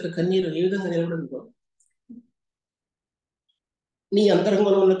 క్రీస్తు యొక్క కన్నీరు ఏ విధంగా నిలబడిందో నీ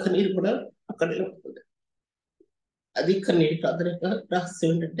అంతరంగంలో ఉన్న కన్నీరు కూడా అక్కడ నిలబడుతుంది. అది కన్నీటి ప్రార్థన యొక్క రహస్యం.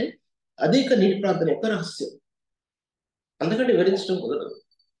 ఏంటంటే అదే కన్నీటి ప్రార్థన యొక్క రహస్యం. అందుకంటే వివరించడం కుదరదు.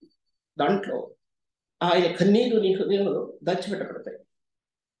 దాంట్లో ఆయన కన్నీరు నీ హృదయంలో దాచిపెట్టబడతాయి.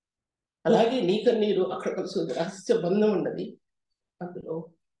 అలాగే నీ కన్నీరు అక్కడ కలిసి రహస్య బంధం ఉన్నది. అందులో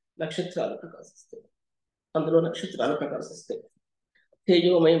నక్షత్రాలు ప్రకాశిస్తాయి.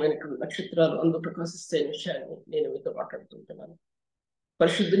 తేజోమయమైనటువంటి నక్షత్రాలు అందులో ప్రకాశిస్తాయి విషయాన్ని నేను మీతో మాట్లాడుతుంటున్నాను.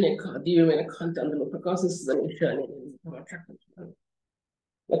 పరిశుద్ధుని యొక్క దివ్యమైన కాంతి అందులో ప్రకాశిస్తుందనే విషయాన్ని నేను మీతో మాట్లాడుతుంటున్నాను.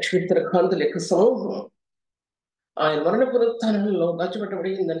 నక్షత్ర కాంతుల యొక్క సమూహం ఆయన మరణ పునరుత్థానంలో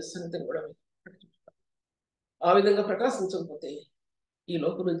దాచిపెట్టబడిందని సంగతిని కూడా ఆ విధంగా ప్రకాశించకపోతే ఈ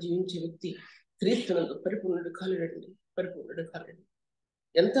లోకంలో జీవించే వ్యక్తి క్రీస్తునందు పరిపూర్ణుడు కాలేడండి.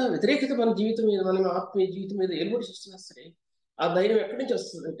 ఎంత వ్యతిరేకత మన జీవితం మీద, మన ఆత్మీయ జీవితం మీద ఏర్పాటు చేస్తున్నా సరే ఆ ధైర్యం ఎక్కడి నుంచి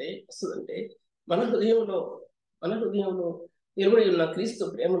వస్తుందంటే మన హృదయంలో నిలబడి ఉన్న క్రీస్తు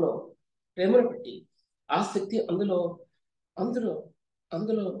ప్రేమను బట్టి ఆ శక్తి అందులో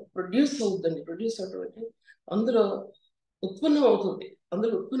ప్రొడ్యూస్ అవుతుందండి. ప్రొడ్యూస్ అవడం అంటే అందులో ఉత్పన్నం అవుతుంది,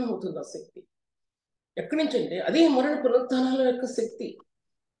 అందులో ఉత్పన్నం అవుతుంది ఆ శక్తి. ఎక్కడి నుంచి అంటే అదే మరణ పునరుత్థానాల యొక్క శక్తి.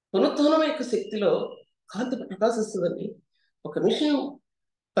 పునరుత్థానం యొక్క శక్తిలో కాంతి ప్రకాశిస్తుందండి. ఒక మిషన్,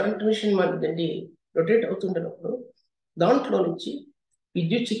 కరెంట్ మిషన్ మనదండి, రొటేట్ అవుతుంటున్నప్పుడు దాంట్లో నుంచి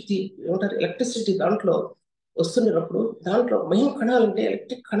విద్యుత్ శక్తి ఏమంటారు, ఎలక్ట్రిసిటీ దాంట్లో వస్తున్నప్పుడు దాంట్లో మహిమ కణాలు అంటే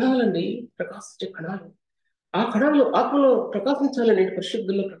ఎలక్ట్రిక్ కణాలండి, ప్రకాశించే కణాలు. ఆ కణాలు ఆత్మలో ప్రకాశించాలని,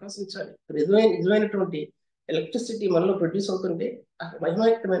 పరిశుద్ధుల్లో ప్రకాశించాలి. నిజమైనటువంటి ఎలక్ట్రిసిటీ మనలో ప్రొడ్యూస్ అవుతుంటే ఆ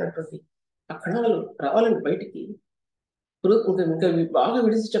మహిమాయుక్తమైనటువంటి ఆ కణాలు రావాలని బయటికి. ఇంకా బాగా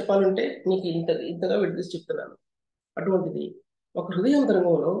విడిసి చెప్పాలంటే నీకు ఇంతగా విడిసి చెప్తున్నాను. అటువంటిది ఒక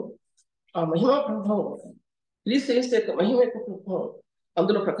హృదయాంతరంగంలో ఆ మహిమా ప్రభావం, క్రీస్తు యొక్క మహిమ యొక్క ప్రభావం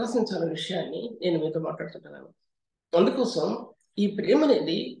అందులో ప్రకాశించాలనే విషయాన్ని నేను మీతో మాట్లాడుతుంటున్నాను. అందుకోసం ఈ ప్రేమ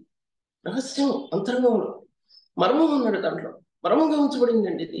అనేది రహస్యం, అంతరంగంలో మర్మం ఉన్నాడు, దాంట్లో మర్మంగా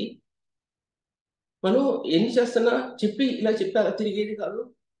ఉంచబడిందండి. ఇది మనం ఏం చేస్తున్నా చెప్పి ఇలా చెప్పి అలా తిరిగేది కాదు,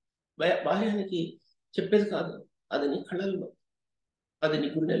 బాహ్యానికి చెప్పేది కాదు. అది నీ కళల్లో, అది నీ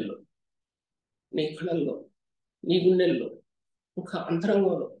గుండెల్లో, నీ కళల్లో, నీ గుండెల్లో, ఒక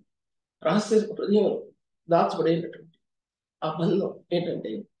అంతరంగంలో, రహస్య హృదయం దాచబడేటటువంటి ఆ బంధం ఏంటంటే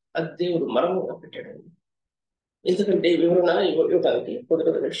అది దేవుడు మర్మంగా పెట్టాడండి. ఎందుకంటే వివరణ ఇవ్వడానికి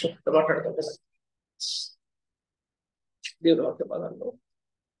కొద్ది విషయం మాట్లాడుతుంటే దేవుడు వాక్య భాగాల్లో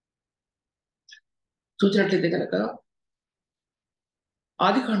చూసినట్లయితే కనుక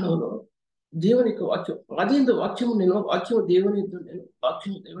ఆది కాండంలో దేవుని యొక్క వాక్యం, ఆదిందు వాక్యము నేను, వాక్యము దేవుని నేను,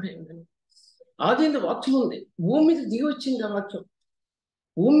 వాక్యము దేవుడే నేను. ఆదిందు వాక్యం ఉంది, భూమి మీద దిగి వచ్చింది. ఆ వాక్యం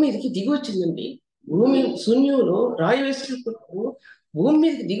భూమి మీదకి దిగి వచ్చిందండి. భూమి శూన్యంలో రాయి వేసినప్పుడు భూమి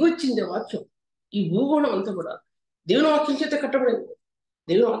మీదకి దిగి వచ్చింది ఆ వాక్యం. ఈ భూగోళం అంతా కూడా దేవుని వాక్యం చేత కట్టబడింది,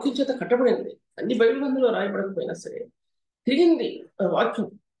 దేవుని వాక్యం చేత కట్టబడింది. అన్ని బైబిల్ గ్రంథంలో రాయబడకపోయినా సరే తిరిగింది ఆ వాక్యం.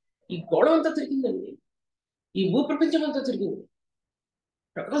 ఈ గోళం అంతా తిరిగిందండి, ఈ భూ ప్రపంచం అంతా తిరిగింది,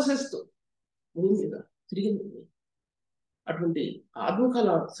 ప్రకాశిస్తూ భూమి మీద తిరిగింది. అటువంటి ఆత్మకాల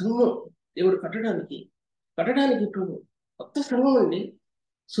సంఘం దేవుడు కట్టడానికి ఇప్పుడు కొత్త సంఘం అండి.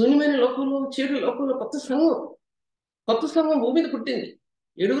 శూన్యమైన లోకంలో, చీడు లోకంలో కొత్త సంఘం భూమి మీద పుట్టింది.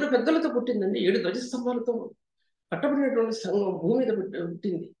 7 పెద్దలతో పుట్టిందండి. 7 ధ్వజస్తంభాలతో కట్టబడినటువంటి సంఘం భూమి మీద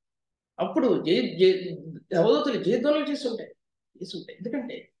పుట్టింది. అప్పుడు దేవదూతలు జయధ్వనులు చేసుంటాయి.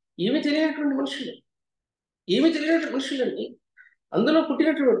 ఎందుకంటే ఏమి తెలియనటువంటి మనుషులండి. అందులో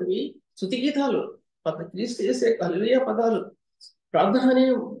పుట్టినటువంటివి స్తుతి గీతాలు, క్రీస్తు చేసే హల్లెలూయా పదాలు, ప్రార్థన అనే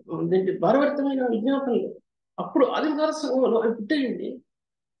భారభరితమైన విజ్ఞాపనలు అప్పుడు ఆదిమకాల సంఘంలో అవి పుట్టాయండి.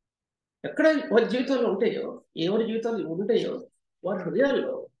 ఎక్కడ వారి జీవితాలు ఉంటాయో, ఎవరి జీవితాలు ఉంటాయో, వారి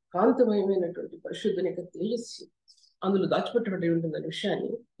హృదయాల్లో కాంతిమయమైనటువంటి పరిశుద్ధుని యొక్క తేజస్సు అందులో దాచిపెట్టబడి ఉంటుందనే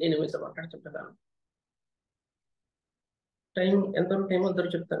విషయాన్ని నేను మీతో మాట్లాడుతుంటున్నాను. ఎంతవరకు టైం అందరూ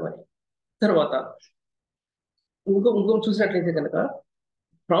చెప్తాను అని. తర్వాత ఇంకో చూసినట్లయితే కనుక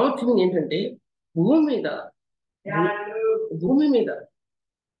ప్రాముఖ్యం ఏంటంటే భూమి మీద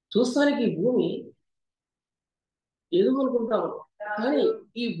చూస్తానికి భూమి ఏదో అనుకుంటాము, కానీ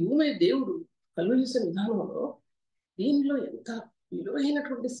ఈ భూమి దేవుడు కలుగు చేసిన విధానంలో దీనిలో ఎంత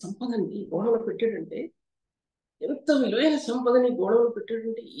విలువైనటువంటి సంపదని గోడలో పెట్టాడంటే, ఎంత విలువైన సంపదని గోడలో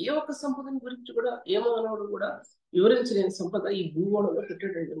పెట్టాడంటే ఏ ఒక్క సంపదని గురించి కూడా ఏ మానవుడు కూడా వివరించలేని సంపద ఈ భూగోళంలో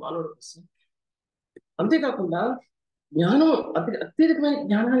పెట్టాడండి మానవుడు కోసం. అంతేకాకుండా జ్ఞానం, అత్యధికమైన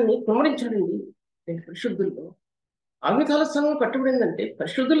జ్ఞానాన్ని కుమరించాడండి పరిశుద్ధులతో. ఆదికాల సంఘం కట్టబడిందంటే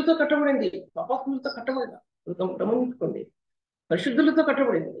పరిశుద్ధులతో కట్టబడింది, పాపాత్ములతో కట్టబడింది. గమనించుకోండి, పరిశుద్ధులతో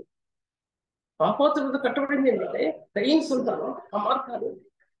కట్టబడింది. పాపాత్ములతో కట్టబడింది ఏంటంటే కయీను సంతానం ఆ మార్గాన్ని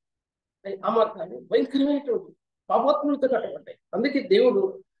భయంకరమైనటువంటి పాపాత్ములతో కట్టబడ్డాయి. అందుకే దేవుడు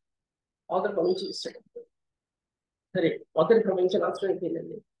మొదటి ప్రపంచం ఇస్తాడు. సరే, మొదటి ప్రపంచం నాశనం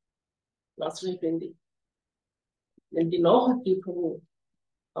అయిపోయింది. నోహకి ప్రభు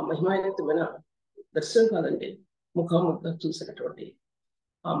ఆ మహిమాయుతమైన దర్శనం కాదండి, ముఖాముఖంగా చూసినటువంటి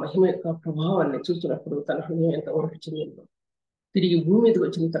ఆ మహిమ యొక్క ప్రభావాన్ని చూసినప్పుడు తన హృదయం ఎంత ఓర్పించింది. తిరిగి భూమి మీదకి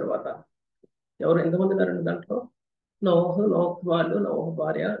వచ్చిన తర్వాత ఎంతమంది ఉన్నారండి దాంట్లో? నోహ కుమారులు, నోహ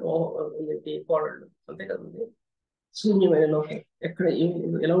భార్య, కోడళ్ళు, అంతే కదండి. శూన్యమైన లోకం, ఎక్కడ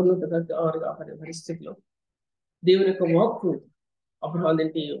ఎలా ఉన్నది కదా ఆ పరిస్థితిలో దేవుని యొక్క వాక్కు అబ్రహాం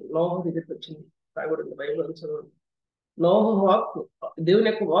నోహ దగ్గరికి వచ్చింది. రాయబడింది బైబిల్ చదవండి. నోహ వాక్కు, దేవుని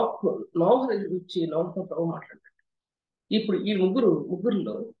యొక్క వాక్కు నోహ దగ్గరికి వచ్చి నోహతో ప్రభు మాట్లాడాడు. ఇప్పుడు ఈ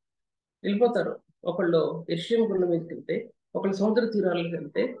ముగ్గురులో వెళ్ళిపోతారు. ఒకళ్ళు యెరూషలేము కొండ మీదకి వెళ్తే, ఒకళ్ళు సముద్ర తీరాలకు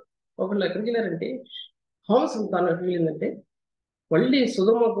వెళ్తే, ఒకళ్ళు ఎక్కడికి వెళ్ళారంటే హోమ సంతానానికి వెళ్ళిందంటే మళ్ళీ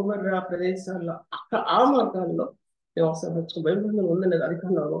సుధమ గుమర్రా ప్రదేశాల్లో అక్కడ ఆ మార్గాల్లో వ్యవసాయం బైబిల్ ఉందండి.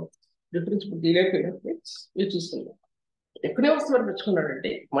 అధికారంలో డిఫరెన్స్ తెలియకపోయినట్టు మీరు చూస్తున్నాం. ఎక్కడే వస్తున్నారు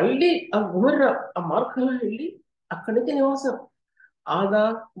పెంచుకున్నాడంటే మళ్ళీ ఆ గుమర్రా ఆ మార్గంలో వెళ్ళి అక్కడి నుంచి నివాసం. ఆదా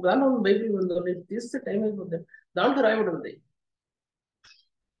దాంట్లో బైబిల్ ఉందో నేను తీస్తే టైం అయిపోతుంది. దాంట్లో రాయబడి ఉంది.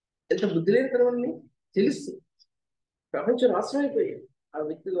 ఎంత బుద్ధి లేదు కదండి. తెలుసు ప్రపంచం నాశనం అయిపోయింది ఆ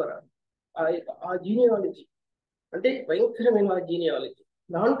వ్యక్తి ద్వారా. ఆ జీనియాలజీ అంటే భయంకరమైన ఆ జీనియాలజీ.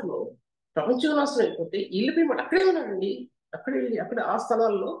 దాంట్లో ప్రపంచం నాశనం అయిపోతే వెళ్ళిపోయి మాట అక్కడే ఉన్నాడండి. అక్కడ వెళ్ళి అక్కడ ఆ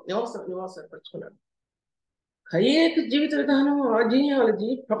స్థలాల్లో నివాసం ఏర్పరచుకున్నాడు. కయ్యేక జీవిత విధానం ఆ జీనియాలజీ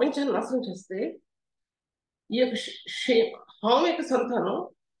ప్రపంచాన్ని నాశనం చేస్తే ఈ యొక్క హామ్ యొక్క సంతానం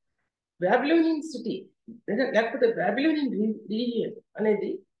బాబిలోనియన్ సిటీ లేకపోతే బాబిలోనియన్ రీజియన్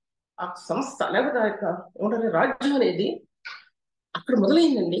అనేది ఆ సంస్థ లేకపోతే ఆ యొక్క ఏమంటారు రాజ్యం అనేది అక్కడ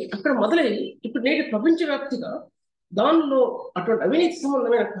మొదలైందండి. అక్కడ మొదలై ఇప్పుడు నేటి ప్రపంచవ్యాప్తిగా దానిలో అటువంటి అవినీతి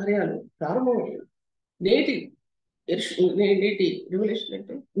సంబంధమైన కార్యాలు ప్రారంభమయ్యాయి. నేటి నేటి రెవల్యూషన్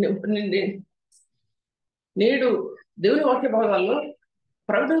అంటే నేడు దేవుని వాక్య భాగాల్లో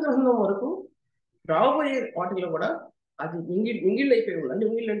ప్రకటన గ్రంథం వరకు రాబోయే వాటిలో కూడా అది మింగిళ్ళు అయిపోయి ఉందండి.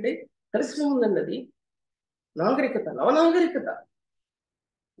 మింగిళ్ళు అంటే కలిసి ఉందండి. అది నాగరికత, నవనాగరికత,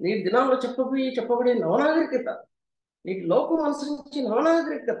 నేటి దినాల్లో చెప్పబడే నవనాగరికత, నేటి లోకం అనుసరించి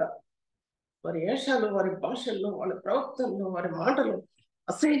నవనాగరికత. వారి వేషాలు, వారి భాషల్లో, వాళ్ళ ప్రవర్తనలో, వారి మాటలు,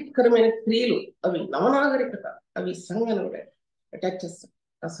 అసహ్యకరమైన క్రియలు, అవి నవనాగరికత. అవి సంఘాన్ని అటాచ్ చేస్తాయి.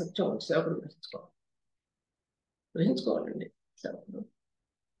 ఆ సత్యం సేవకుడు గ్రహించుకోవాలండి. సేవకుడు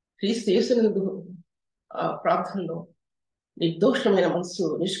క్రీస్తు యేసునందు ఆ ప్రార్థనలో నిర్దోషమైన మనసు,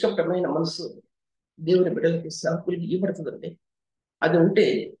 నిష్కపటమైన మనసు దేవుని బిడ్డలకి సేవకులకి ఇవ్వబడుతుందండి. అది ఉంటే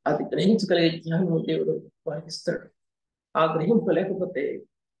అది గ్రహించగలిగే జ్ఞానం దేవుడు వారికి ఇస్తాడు. ఆ గ్రహింపు లేకపోతే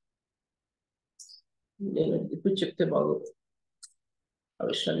నేను ఇప్పుడు చెప్తే బాగోదు. ఆ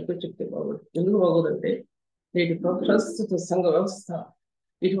విషయాలు ఇప్పుడు చెప్తే బాగోదు. ఎందుకు బాగోదంటే నేటి ప్రస్తుత సంఘ వ్యవస్థ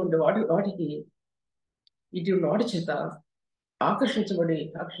ఇటువంటి వాటికి ఇటువంటి వాటి చేత ఆకర్షించబడి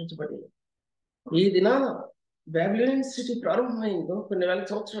ఈ దినాన బాబిలోనియన్ సిటీ ప్రారంభమైందో కొన్ని వేల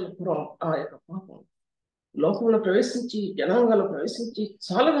సంవత్సరాల పూర్వం ఆ యొక్క పాపం లోకంలో ప్రవేశించి జనాంగాల్లో ప్రవేశించి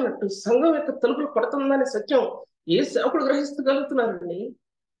చాలదన్నట్టు సంఘం యొక్క తలుపులు పడుతుందనే సత్యం ఏ సేవకుడు గ్రహించగలుగుతున్నారండి?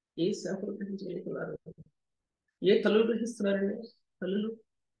 ఏ సేవకుడు గ్రహించగలుగుతున్నారు? ఏ తల్లులు గ్రహిస్తున్నారండి? తల్లులు,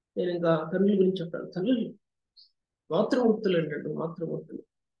 నేను ఇంకా తల్లుల గురించి చెప్పాను. తల్లులు మాతృమూర్తులు అంటాడు. మాతృమూర్తులు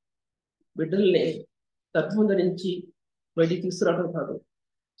బిడ్డల్ని గర్భం ధరించి బయటికి తీసుకురావడం కాదు,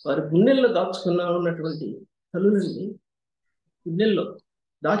 వారి గుండెల్లో దాచుకున్నా ఉన్నటువంటి తల్లులని గుండెల్లో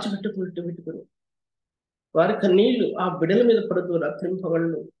పెట్టుకుని వారి కన్నీళ్లు ఆ బిడ్డల మీద పడుతూ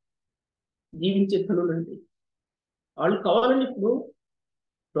రాత్రింపగళ్ళు జీవించే తల్లులండి. వాళ్ళు కావాలని ఇప్పుడు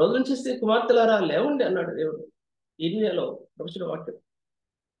రోజులు చేస్తే కుమార్తెలారా లేవండి అన్నాడు దేవుడు. ఏరియాలో ప్రవచన వాక్యం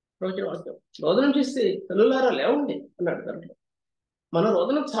రోదనం చేస్తే తల్లులారా లేవండి అన్నాడు. దాంట్లో మన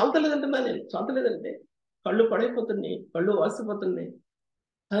రోదనం చాలతలేదంటున్నా నేను. చాలతలేదంటే కళ్ళు పడైపోతున్నాయి, కళ్ళు వాసిపోతున్నాయి.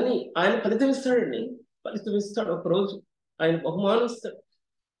 కానీ ఆయన ఫలితం ఇస్తాడండి. ఫలితం ఇస్తాడు. ఒకరోజు ఆయన బహుమానం ఇస్తాడు.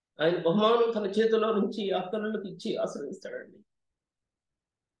 ఆయన బహుమానం తన చేతిలో నుంచి ఆ తల్లులకు ఇచ్చి ఆశ్రయిస్తాడండి.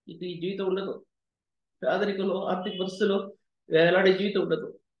 ఇది ఈ జీవితం ఉండదు. పేదరికంలో, ఆర్థిక పరిస్థితుల్లో వేలాడే జీవితం ఉండదు.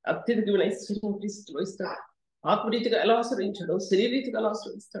 అత్యధికమైన ఐశ్వర్యం వహిస్తాడు. ఆత్మరీతిగా ఎలా ఆశ్రయించాడు, శరీరీతిగా ఎలా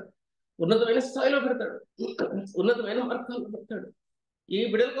ఆశ్రయిస్తాడు, ఉన్నతమైన స్థాయిలో పెడతాడు, ఉన్నతమైన మార్గాల్లో పెడతాడు. ఈ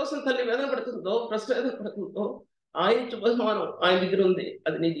బిడ్డల కోసం తల్లి వేదన పడుతుందో, వేదన పడుతుందో, ఆయన బహుమానం ఆయన దగ్గర ఉంది.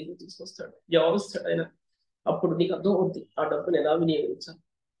 అది నీ దగ్గర తీసుకొస్తాడు, జవాబిస్తాడు ఆయన. అప్పుడు నీకు అర్థం అవుతుంది ఆ డబ్బుని ఎలా వినియోగించాలి,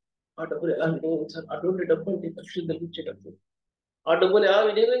 అటువంటి డబ్బు అంటే పరిశుద్ధులు ఇచ్చే డబ్బు. ఆ డబ్బుని ఎలా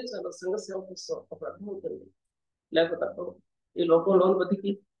వినియోగించాలి సంఘ సేవ కోసం అప్పుడు అర్థమవుతుంది. లేకపోతే అప్పుడు ఈ లోకంలో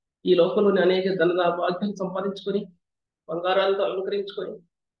బతికి ఈ లోకంలోని అనేక ధన భాగ్యాలు సంపాదించుకొని బంగారాలతో అలంకరించుకొని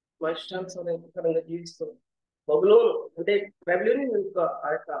మా ఇష్టానుసారంగా జీవిస్తుంది. బబులోను అంటే బాబిలోనియన్ ఆ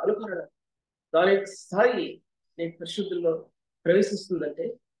యొక్క అనుకరణ దాని యొక్క స్థాయి నేను పరిశుద్ధుల్లో ప్రవేశిస్తుందంటే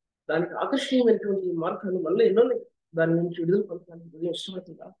దానికి ఆకర్షణీయమైనటువంటి మార్గాలు మళ్ళీ ఎన్నో దాని నుంచి విడుదల పొందడానికి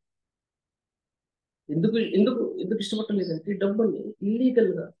ఇష్టపడుతుందా? ఎందుకు ఎందుకు ఎందుకు ఇష్టపడలేదంటే డబ్బుని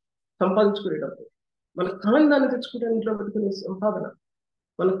ఇల్లీగల్ గా సంపాదించుకునే డబ్బు, మన కాని దాన్ని తెచ్చుకోవడానికి ఇంట్లో పెట్టుకునే సంపాదన,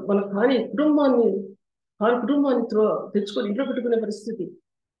 మన కాని కుటుంబాన్ని తెచ్చుకొని ఇంట్లో పెట్టుకునే పరిస్థితి,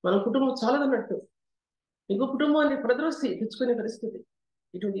 మన కుటుంబం చాలదన్నట్టు ఇంకో కుటుంబాన్ని ప్రదర్శి తెచ్చుకునే పరిస్థితి.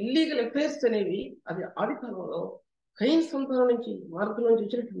 ఇటువంటి ఇల్లీగల్ అఫైర్స్ అనేవి అది ఆది కాలంలో కయీన్ సంతానం నుంచి మార్గం నుంచి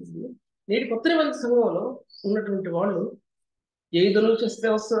వచ్చినటువంటి నేటి కొత్త నిబంధన సంఘంలో ఉన్నటువంటి వాళ్ళు ఏ ధ్వనులు చేస్తే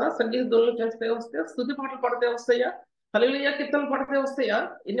వస్తుందా, సంగీత ధ్వనులు చేస్తే వస్తాయా, స్తుతి పాటలు పడితే వస్తాయా, హల్లెలూయా కీర్తనలు పడితే వస్తాయా?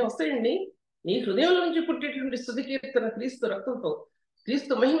 ఎన్ని వస్తాయండి? నీ హృదయంలో నుంచి పుట్టేటువంటి స్తుతి కీర్తన క్రీస్తు రక్తంతో,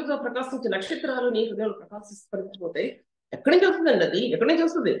 క్రీస్తు మహిమతో ప్రకాశించే నక్షత్రాలు నీ హృదయంలో ప్రకాశించకపోతే ఎక్కడి నుంచి వస్తుందండి? అది ఎక్కడి నుంచి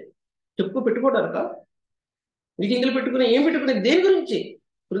వస్తుంది? చెప్పు పెట్టుకోవడానిక? మీటింగ్లు పెట్టుకుని ఏం పెట్టుకునే దేని గురించి?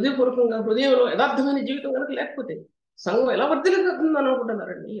 హృదయపూర్వకంగా హృదయంలో యథార్థమైన జీవితం కనుక లేకపోతే సంఘం ఎలా వర్ధిల్లుతుందని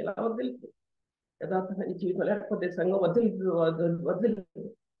అనుకుంటున్నారండి? ఎలా వర్ధిల్లుతుంది? యథార్థమైన జీవితం లేకపోతే సంఘం వదిలి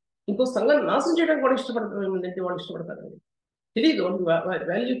ఇంకో సంఘాన్ని నాశనం చేయడానికి కూడా ఇష్టపడతారు. ఏమిటంటే వాళ్ళు ఇష్టపడతారండి. తెలియదు, వాళ్ళకి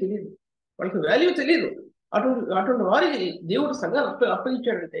వాల్యూ తెలియదు, వాళ్ళకి వాల్యూ తెలియదు. అటువంటి వారికి దేవుడు సంఘాన్ని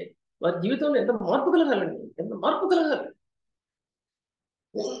అప్పగించాడంటే వారి జీవితంలో ఎంత మార్పు కలగాలండి, ఎంత మార్పు కలగాలి.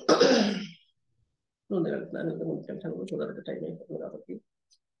 ముందు వెళ్తున్నాను, కుదరదు, టైం అయిపోతుంది కాబట్టి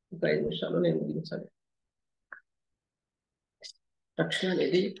ఒక 5 నిమిషాలు నేను ముగించాలి. రక్షణ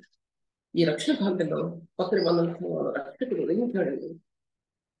అనేది, ఈ రక్షణ కాలంలో కొత్త నిబంధనలో రక్షకుడు ఉదయించాడండి.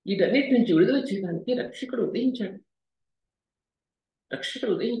 వీటన్నిటి నుంచి విడుదల చేయడానికి రక్షకుడు ఉదయించాడు.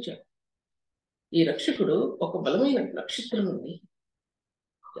 ఈ రక్షకుడు ఒక బలమైన నక్షత్రం ఉంది.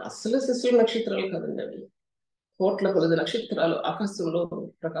 అసలు శిశుల నక్షత్రాలు కాదండి, అవి కోట్ల కొలది నక్షత్రాలు ఆకాశంలో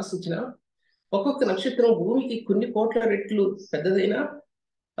ప్రకాశించిన ఒక్కొక్క నక్షత్రం భూమికి కొన్ని కోట్ల రెట్లు పెద్దదైనా,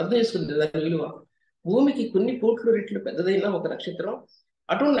 అర్థం చేసుకుంటుంది దాని విలువ. భూమికి కొన్ని కోట్ల రెట్లు పెద్దదైన ఒక నక్షత్రం,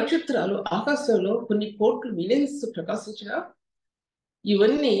 అటువంటి నక్షత్రాలు ఆకాశంలో కొన్ని కోట్లు మిలియన్స్ ప్రకాశించిన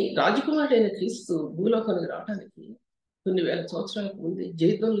ఇవన్నీ రాజకుమారుడు అయిన క్రీస్తు భూలోకానికి రావడానికి కొన్ని వేల సంవత్సరాలకు ముందే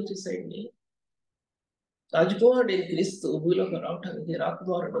జయధ్వనులు చేశాయండి. రాజకుమారుడు అయిన క్రీస్తు భూలోకం రావడానికి,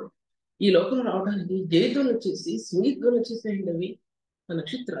 రాకుమారుడు ఈ లోకంలో రావడానికి జయధ్వనులు చేసి స్నేహితులు చేశాయండి. అవి ఆ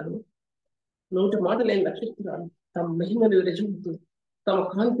నక్షత్రాలు, నోటి మాట లేని నక్షత్రాలు తమ మహిమను విరచిమ్ముతూ, తమ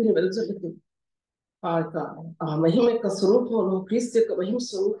కాంతిని వెదజల్లుతూ ఆ మహిమ యొక్క స్వరూపంలో క్రీస్తు యొక్క మహిమ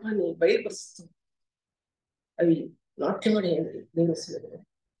స్వరూపాన్ని బయలుపరుస్తూ అవి నాట్యమడేయండి దేవుని సన్నిధిలో.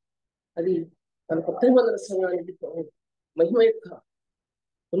 అది తన కొత్త నిబంధన సంఘానికి మహిమ యొక్క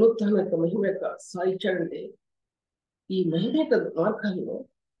పునరుత్థానం యొక్క మహిమ యొక్క సాయిచ్చాడంటే, ఈ మహిమ యొక్క మార్గాల్లో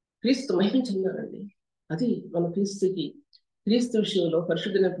క్రీస్తు మహిమ చెందాలండి. అది మన క్రీస్తు విషయంలో,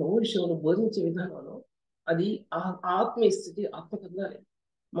 పరిశుద్ధమైన ప్రభు విషయంలో బోధించే విధానంలో అది ఆత్మీయ స్థితి, ఆత్మ కదలాలి.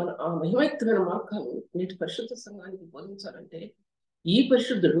 మన ఆ మహిమయుక్తమైన మార్గాలు నేటి పరిశుద్ధ సంఘానికి బోధించాలంటే ఈ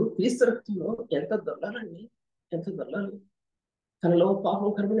పరిశుద్ధుడు క్రీస్తు రక్తంలో ఎంత దొల్లాలండి, ఎంత దొల్లాలి. తనలో పాపం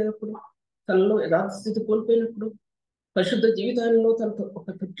కనబడినప్పుడు, తనలో యథార్థ స్థితి కోల్పోయినప్పుడు, పరిశుద్ధ జీవితాల్లో తనతో ఒక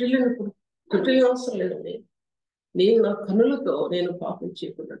తొట్టిల్లిన అవసరం లేదండి. నేను నా కనులతో నేను పాపం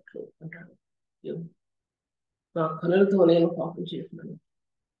చేయకున్నట్లు అంటాడు. నా కనులతో నేను పాపం చేయకున్నాను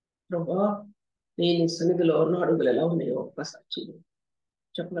ప్రభా, నేను సన్నిధిలో నా అడుగులు ఎలా ఉన్నాయో ఒక్కసారి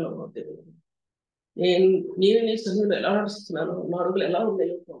చెప్పగలవు దేవుడు. నేను నీ సన్నిధిలో ఎలా నడుస్తున్నాను, నా అడుగులు ఎలా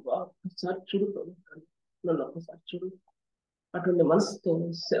ఉన్నాయో ప్రభా ఒక్కసారి చూడు ప్రభు, నన్ను ఒక్కసారి చూడు. అటువంటి మనసుతో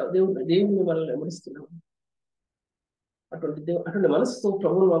దేవుని మనల్ని వెంబడిస్తున్నాము. అటువంటి మనసుతో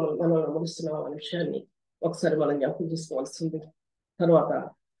ప్రభువును మనం వెంబడిస్తున్నాం అనే విషయాన్ని ఒకసారి మనం జ్ఞాపకం చేసుకోవాల్సింది. తర్వాత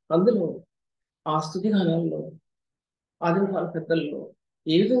అందులో ఆ స్తుతిగానాల్లో, ఆదిమకాల పెద్దల్లో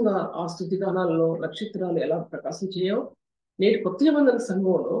ఏ విధంగా ఆ స్తుతిగానాల్లో నక్షత్రాలు ఎలా ప్రకాశించాయో, నేటి కొత్త నిబంధన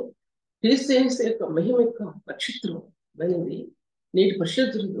సంఘంలో క్రీస్తు యొక్క మహిమ యొక్క నక్షత్రం అనేది నేటి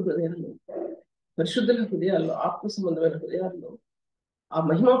పరిశుద్ధుల హృదయాల్లో, ఆత్మ సంబంధమైన హృదయాల్లో ఆ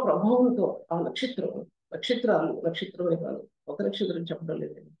మహిమ ప్రభావంతో ఆ నక్షత్రమే కాదు, ఒక నక్షత్రం చెప్పడం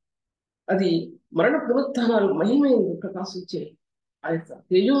లేదండి, అది మరణ పునరుత్థానాలు మహిమయందు ప్రకాశించే ఆ యొక్క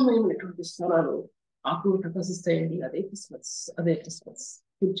తేజోమయమైనటువంటి స్థానాలు ఆత్మను ప్రకాశిస్తాయండి. అదే క్రిస్మస్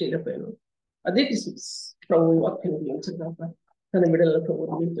పూర్తి చేయలేకపోయాను. అదే క్రిస్మస్. ప్రభు వాక్యం గురించాక తన బిడ్డల ప్రభు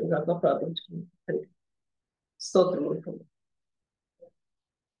గురించాక ప్రార్థించుకుంటాను. స్తోత్రం.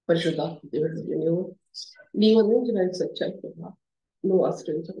 పరిశుద్ధాత్మ దేవుడు, నీవు అందించిన సత్యాలు ప్రభా నువ్వు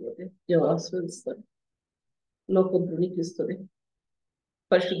ఆశ్రయించకపోతే ఎవరు ఆశ్రయిస్తారు? లోకం ధృవీకరిస్తుంది,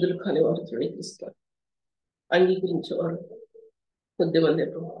 పరిశుద్ధులు కాని వారు ధృవీకరిస్తారు. అంగీకరించేవారు కొద్దిమంది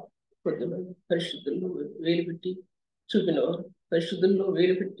పరిశుద్ధుల్లో వేలు పెట్టి చూపినవారు, పరిశుద్ధుల్లో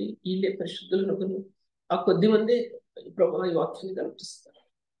వేలు పెట్టి వీళ్ళే పరిశుద్ధులను ఆ కొద్ది మంది ప్రభా ఈ వాక్యాన్ని కనిపిస్తారు.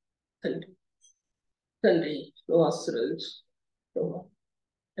 తండ్రి నువ్వు ఆశ్రయించు ప్రభా.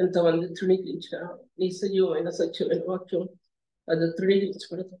 ఎంతమంది తృణీకరించిన నీ సజీవమైన సత్యమైన వాక్యం అది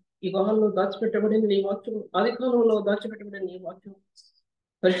తృణీకరించబడదు. ఈ కాలంలో దాచిపెట్టబడిన నీ వాక్యం, ఆది కాలంలో దాచిపెట్టబడిన నీ వాక్యం,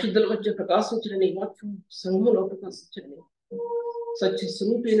 పరిశుద్ధుల మధ్య ప్రకాశించిన నీ వాక్యం, సంఘంలో ప్రకాశించిన నీ సత్య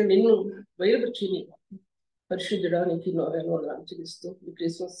స్వరూపైన నిన్ను బయలుపరిచి నీ పరిశుద్ధుడానికి చెల్లిస్తూ ఈ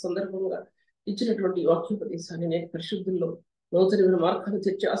క్రిస్మస్ సందర్భంగా ఇచ్చినటువంటి వాక్యోపదేశాన్ని నేను పరిశుద్ధుల్లో నూతనమైన మార్గాన్ని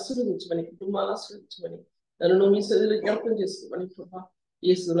తెచ్చి ఆశీర్వదించమని, కుటుంబాలు ఆశీర్వదించమని, నన్ను మీ సదిలో జ్ఞాపకం చేసుకోమని ప్రభా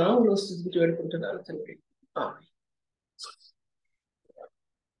యేసు నామములో స్తుతించి వేడుకుంటున్నాను తండ్రి. ఆమేన్.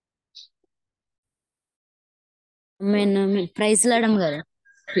 ప్రైజ్ లాడమ్మ గారు.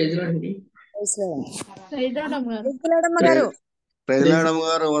 ప్రైజ్ లార్డ్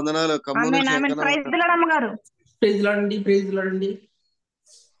గారు వందనాలు.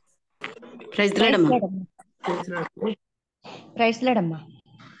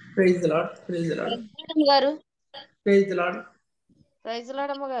 Praise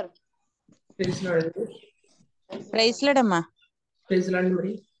lord ప్రైజ్లాడండి. ప్రైజ్లాడమ్మా. ప్రైజ్లాడండి.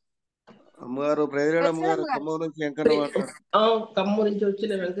 మరి అమ్మగారు ప్రైజ్లాడ్ అమ్మగారు, ఖమ్మం నుంచి వెంకన్న మాట్లాడు. ఖమ్మం నుంచి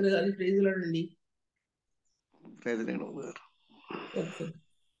వచ్చిన వెంకన్న గారి ప్రైజ్లాడండి. ప్రైజ్లాడ్ అమ్మగారు. ఓకే,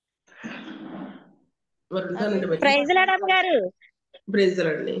 మరి ఉంటానండి. మరి ప్రైజ్లాడమ్మ గారు.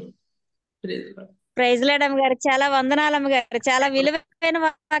 ప్రైజ్లాడండి. ప్రైజ్లాడమ్మ గారు, చాలా వందనాలమ్మ గారు. చాలా విలువైన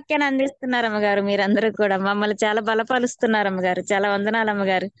వాక్యాన్ని అందిస్తున్నారమ్మ గారు. మీరందరూ కూడా మమ్మల్ని చాలా బలపరుస్తున్నారమ్మ గారు. చాలా వందనాలమ్మ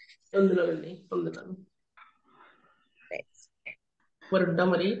గారు. వందనాలండి. వందనాలు. మరి ఉంటా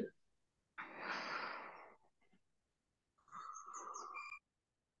మరి.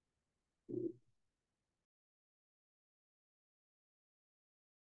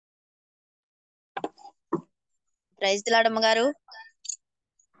 ప్రైజ్ ది లార్డ్ అమ్మ గారు.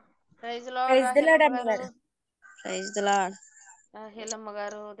 Praise lord. Praise the lord. Rahelamma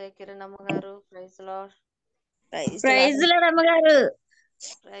గారు, కిరణ్ అమ్మ గారు, praise lord. Praise the lord అమ్మ గారు.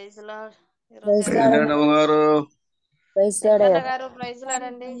 Praise lord. ప్రైజ్లాడ్ అమ్మగారు. వెంకన్న గారు, ప్రైజ్ లార్డ్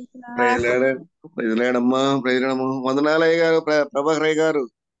అండి. ప్రైజ్లాడ్ అమ్మా. ప్రైజ్లాడ్ అమ్మ. వందనాలయ్య గారు, ప్రభాకర్ అయ్య గారు.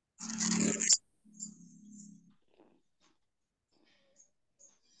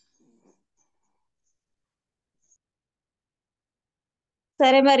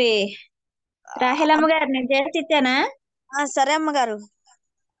 సరే మరి రాహేలమ్మ గారు, నేను చేసి ఇచ్చానా? సరే అమ్మగారు.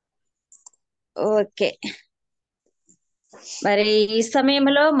 ఓకే. మరి ఈ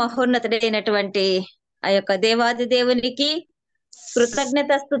సమయంలో మహోన్నతుడైనటువంటి ఆ యొక్క దేవాది దేవునికి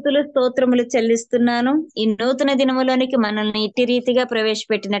కృతజ్ఞత స్తుతులు స్తోత్రములు చెల్లిస్తున్నాను. ఈ నూతన దినములోనికి మనల్ని ఇట్టి రీతిగా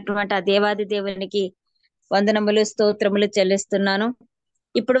ప్రవేశపెట్టినటువంటి ఆ దేవాది దేవునికి వందనములు స్తోత్రములు చెల్లిస్తున్నాను.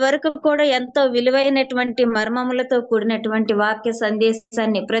 ఇప్పటి వరకు కూడా ఎంతో విలువైనటువంటి మర్మములతో కూడినటువంటి వాక్య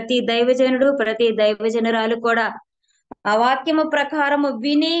సందేశాన్ని ప్రతి దైవజనుడు ప్రతి దైవజనురాలు కూడా ఆ వాక్యము ప్రకారము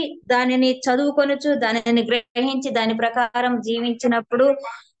విని దానిని చదువుకొనుచు దానిని గ్రహించి దాని ప్రకారం జీవించినప్పుడు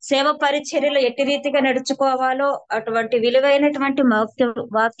సేవ పరిచర్యలో ఎట్టి రీతిగా నడుచుకోవాలో అటువంటి విలువైనటువంటి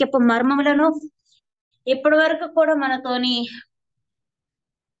వాక్యపు మర్మములను ఇప్పటి వరకు కూడా మనతోని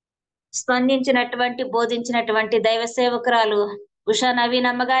స్పందించినటువంటి బోధించినటువంటి దైవ సేవకురాలు ఉషా నవీన్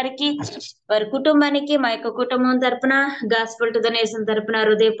అమ్మగారికి, వారి కుటుంబానికి, మా యొక్క కుటుంబం తరపున, గాస్పుల్ టు ద నేషన్ తరపున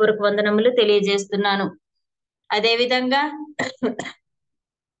హృదయపూర్వక వందనములు తెలియజేస్తున్నాను. అదే విధంగా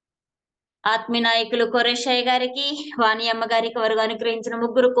ఆత్మీయ నాయకులు కొరేషయ్య గారికి, వాణి అమ్మ గారికి, వారు అనుగ్రహించిన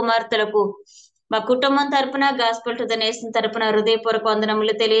ముగ్గురు కుమార్తెలకు మా కుటుంబం తరపున, గాస్పుల్ టు ద నేషన్ తరపున హృదయపూర్వక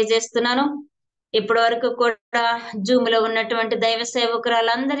వందనములు తెలియజేస్తున్నాను. ఇప్పటి వరకు కూడా జూమ్ లో ఉన్నటువంటి దైవ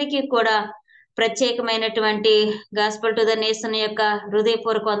సేవకురాలందరికీ కూడా ప్రత్యేకమైనటువంటి గాస్పుల్ టు ద నేషన్ యొక్క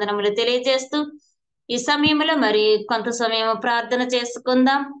హృదయపూర్వక వందనములు తెలియజేస్తూ ఈ సమయంలో మరి కొంత సమయం ప్రార్థన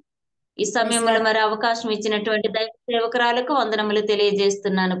చేసుకుందాం. ఈ సమయంలో మరి అవకాశం ఇచ్చినటువంటి దైవ సేవకురాలకు వందనములు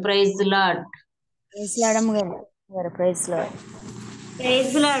తెలియజేస్తున్నాను. Praise lord. ప్రైజ్ లార్డ్ అమ్మగారు. Praise lord.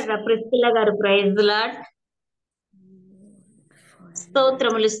 Praise lord Priscilla గారు. Praise lord.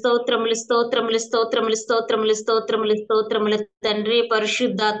 స్తోత్రములు స్తోత్రములు స్తోత్రములు స్తోత్రములు స్తోత్రములు స్తోత్రములు స్తోత్రములు తండ్రి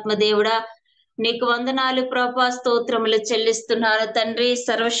పరిశుద్ధాత్మ దేవుడా, నీకు వందనాలు ప్రభా. స్తోత్రములు చెల్లిస్తున్నాను తండ్రి.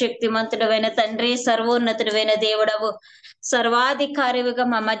 సర్వశక్తిమంతుడమైన తండ్రి, సర్వోన్నతుడమైన దేవుడవు, సర్వాధికారివిగా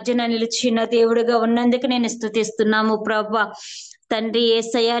మా మధ్యన నిలిచిన దేవుడుగా ఉన్నందుకు నేను స్తుతిస్తున్నాము ప్రభా. తండ్రి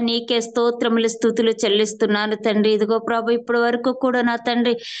యేసయ్య, నీకే స్తోత్రములు స్తుతులు చెల్లిస్తున్నాను తండ్రి. ఇదిగో ప్రభు, ఇప్పటి వరకు కూడా నా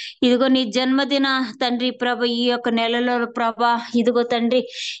తండ్రి, ఇదిగో నీ జన్మదిన తండ్రి ప్రభ ఈ యొక్క నెలలో ప్రభా, ఇదిగో తండ్రి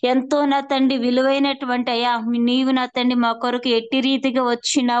ఎంతో నా తండ్రి విలువైనటువంటి అయ్యా నీవు నా తండ్రి మా కొరకు ఎట్టి రీతిగా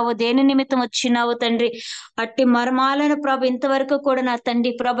వచ్చినావు, దేని నిమిత్తం వచ్చినావు తండ్రి, అట్టి మర్మాలను ప్రభ ఇంతవరకు కూడా నా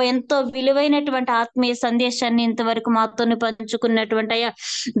తండ్రి ప్రభ ఎంతో విలువైనటువంటి ఆత్మీయ సందేశాన్ని ఇంతవరకు మాతో పంచుకున్నటువంటి అయ్యా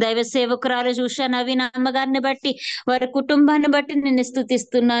దైవ సేవకురాలు ఉషా నవీన్ అమ్మగారిని బట్టి, వారి కుటుంబాన్ని బట్టి నేను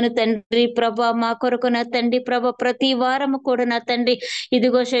స్తుతిస్తున్నాను తండ్రి ప్రభ. మా కొరకు నా తండ్రి ప్రభ ప్రతి వారము కూడా నా తండ్రి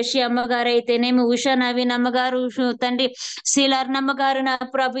ఇదిగో శశి అమ్మగారు అయితేనేమి, ఉషా నవీన్ అమ్మగారు తండ్రి, శీలార్నమ్మ గారు నా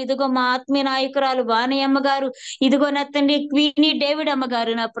ప్రభు, ఇదిగో మా ఆత్మీయ నాయకురాలు వాణి అమ్మగారు, ఇదిగో నా తండ్రి క్వీనీ డేవిడ్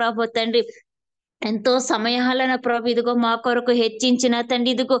అమ్మగారు నా ప్రభు తండ్రి, ఎంతో సమయాలను ప్రభు ఇదిగో మా కొరకు హెచ్చించిన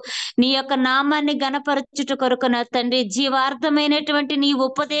తండ్రి, ఇదిగో నీ యొక్క నామాన్ని గణపరచుట కొరకు నా తండ్రి జీవార్థమైనటువంటి నీ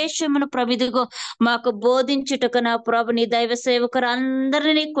ఉపదేశమును ప్రభు ఇదిగో మాకు బోధించుటకు నా ప్రభు నీ దైవ సేవకులు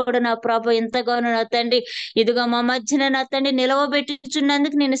అందరినీ కూడా నా ప్రభు ఎంతగానో నా తండ్రి ఇదిగో మా మధ్యన నా తండ్రి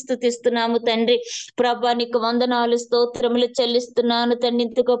నిలవబెట్టుచున్నందుకు నేను స్తుతిస్తున్నాము తండ్రి ప్రభా. నీకు వందనాలు స్తోత్రములు చెల్లిస్తున్నాను తండ్రి.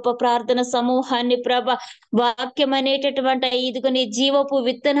 ఇంత గొప్ప ప్రార్థన సమూహాన్ని ప్రభ, వాక్యం అనేటటువంటి ఇదిగో నీ జీవపు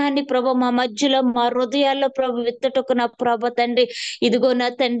విత్తనాన్ని ప్రభ మా మధ్యలో మా హృదయాల్లో ప్రభు విత్తటకు నా ప్రభ తండ్రి ఇదిగో నా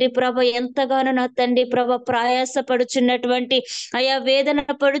తండ్రి ప్రభ ఎంతగానో నా తండ్రి ప్రభ ప్రయాస పడుచున్నటువంటి అయా వేదన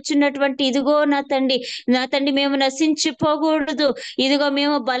పడుచున్నటువంటి ఇదిగో నా తండ్రి మేము నశించిపోకూడదు, ఇదిగో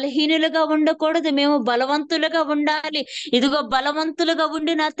మేము బలహీనులుగా ఉండకూడదు, మేము బలవంతులుగా ఉండాలి, ఇదిగో బలవంతులుగా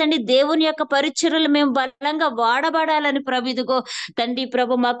ఉండి నా తండ్రి దేవుని యొక్క పరిచర్యలు మేము బలంగా వాడబడాలని ప్రభు ఇదిగో తండ్రి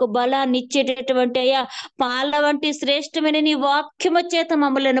ప్రభు మాకు బలాన్ని ఇచ్చేటటువంటి అయ్యా పాల వంటి శ్రేష్టమైన నీ వాక్యము చేత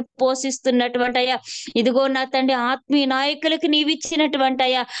మమ్మల్ని పోషిస్తున్నటువంటి అయ్యా ఇదిగో నా తండ్రి ఆత్మీయ నాయకులకి నీవిచ్చినటువంటి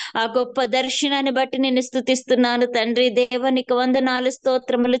అయ్యా ఆ గొప్ప దర్శనాన్ని బట్టి నేను స్తుతిస్తున్నాను తండ్రి. దేవునికి వందనాలు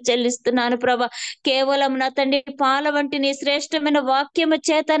స్తోత్రములు చెల్లిస్తున్నాను ప్రభా. కేవలం నా తండ్రి పాల వంటి నీ శ్రేష్టమైన వాక్యము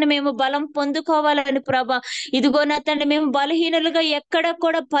చేతను మేము బలం పొందుకోవాలని ప్రభా. ఇదిగో నా తండ్రి మేము బలహీనులుగా ఎక్కడ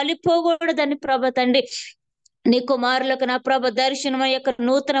కూడా పలిపోకూడదని ప్రభా తండ్రి. నీ కుమారులకు నా ప్రభ దర్శనం యొక్క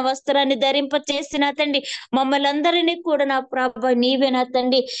నూతన వస్త్రాన్ని ధరింప చేసిన తండ్రి మమ్మల్ని అందరినీ కూడా నా ప్రభ నీవే నా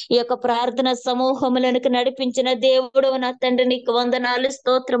తండ్రి ఈ యొక్క ప్రార్థన సమూహములకు నడిపించిన దేవుడు నా తండ్రి నీకు వందనాలు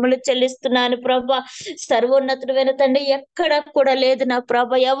స్తోత్రములు చెల్లిస్తున్నాను ప్రభ. సర్వోన్నతుడైన తండ్రి ఎక్కడ కూడా లేదు నా ప్రభ,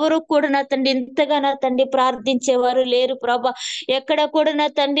 ఎవరు కూడా నా తండ్రి ఇంతగా నా తండ్రి ప్రార్థించేవారు లేరు ప్రభ. ఎక్కడ కూడా నా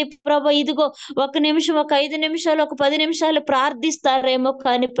తండ్రి ప్రభ ఇదిగో 1 నిమిషం, 5 నిమిషాలు, 10 నిమిషాలు ప్రార్థిస్తారేమో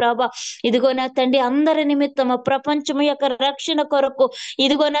కానీ ప్రభ ఇదిగో నా తండ్రి అందరి నిమిత్తం ప్రపంచం యొక్క రక్షణ కొరకు,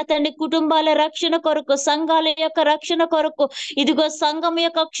 ఇదిగో నా తండ్రి కుటుంబాల రక్షణ కొరకు, సంఘాల యొక్క రక్షణ కొరకు, ఇదిగో సంఘం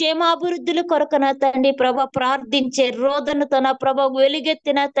యొక్క క్షేమాభివృద్ధుల కొరకు నా తండ్రి ప్రభ ప్రార్థించే రోదనతో నా ప్రభ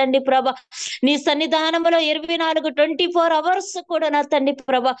వెలుగెత్తిన తండ్రి ప్రభ నీ సన్నిధానంలో 24 అవర్స్ కూడా నా తండ్రి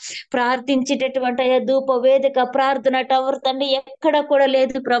ప్రభ ప్రార్థించేటటువంటి ధూప వేదిక ప్రార్థన టవర్ తండ్రి ఎక్కడ కూడా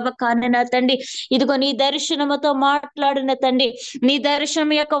లేదు ప్రభ. కానీ నా తండ్రి ఇదిగో నీ దర్శనముతో మాట్లాడిన తండ్రి నీ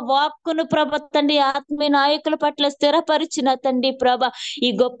దర్శనం యొక్క వాక్కును ప్రభ తండ్రి ఆత్మీయ నాయకుల పట్ల స్థిరపరిచిన తండ్రి ప్రభ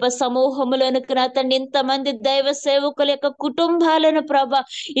ఈ గొప్ప సమూహములకు నా తండ్రి ఇంతమంది దైవ సేవకుల యొక్క కుటుంబాలను ప్రభ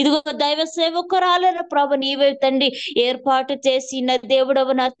ఇదిగో దైవ సేవకురాలను ప్రభ నీవే తండ్రి ఏర్పాటు చేసిన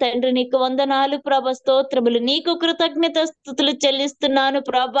దేవుడవు నా తండ్రి నీకు వందనాలు ప్రభ, స్తోత్రములు, నీకు కృతజ్ఞత స్తుతులు చెల్లిస్తున్నాను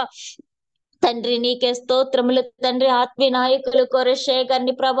ప్రభ. తండ్రి నీకే స్తోత్రములు తండ్రి. ఆత్మీయ నాయకులు కొరషే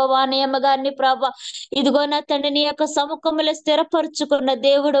గారిని ప్రభ, వాణియమ్మ గారిని ప్రభ ఇదిగో నా తండ్రి నీ యొక్క సముఖములు స్థిరపరుచుకున్న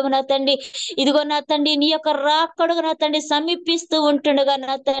దేవుడు నా తండ్రి ఇదిగో నా తండ్రి నీ యొక్క రాకడుగు నా తండ్రి సమీపిస్తూ ఉంటుండగా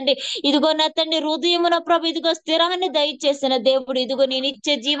నా తండ్రి ఇదిగో నా తండ్రి హృదయమున ప్రభ ఇదిగో స్థిరాన్ని దయచేసిన దేవుడు ఇదిగో నీ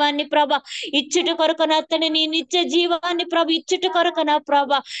నిత్య జీవాన్ని ప్రభ ఇచ్చుట కొరకు నా తండ్రి నీ నిత్య జీవాన్ని ప్రభ ఇచ్చుట కొరకు నా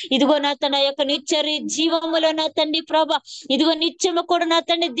ప్రభ ఇదిగో నా తన యొక్క నిత్య జీవములో నా తండ్రి ప్రభ ఇదిగో నిత్యము కూడా నా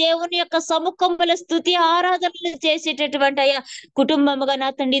తండ్రి దేవుని యొక్క సముఖముల స్తుతి ఆరాధనలు చేసేటటువంటి అయ్యా కుటుంబముగా నా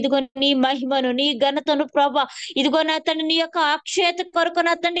తండ్రి ఇదిగో నీ మహిమను నీ ఘనతను ప్రభ ఇదిగో నా తండ్రి నీ యొక్క అక్షయత కొరకు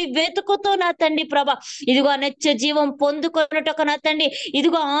నా తండ్రి వెతుకుతూ నా తండ్రి ప్రభ ఇదిగో నిత్య జీవం పొందుకొనుటకు నా తండ్రి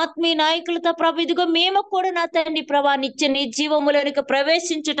ఇదిగో ఆత్మీయ నాయకులతో ప్రభ ఇదిగో మేము కూడా నా తండ్రి ప్రభ నీ జీవములోనికి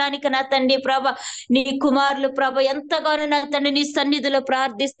ప్రవేశించటానికి నా తండ్రి ప్రభ నీ కుమారులు ప్రభ ఎంతగానో నా తండ్రి నీ సన్నిధిలో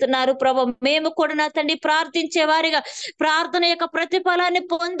ప్రార్థిస్తున్నారు ప్రభ. మేము కూడా నా తండ్రి ప్రార్థించే వారిగా ప్రార్థన యొక్క ప్రతిఫలాన్ని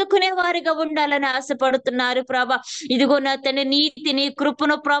పొందుకునే వారిగా ఉండాలని ఆశపడుతున్నారు ప్రభ. ఇదిగో నా తండ్రి నీతిని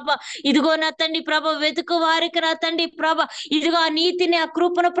కృపను ప్రభ ఇదిగో నా తండ్రి ప్రభ వెతుకు వారికి నా తండ్రి ప్రభ ఇదిగో ఆ నీతిని ఆ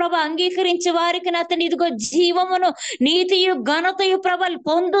కృపను ప్రభ అంగీకరించే వారికి నా తండ్రి ఇదిగో జీవమును నీతియు ఘనతయు ప్రభ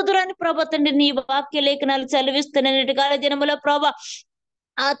పొందుదురని ప్రభ తండ్రి నీ వాక్య లేఖనాలు చదివిస్తున్న కాల దినములో ప్రభ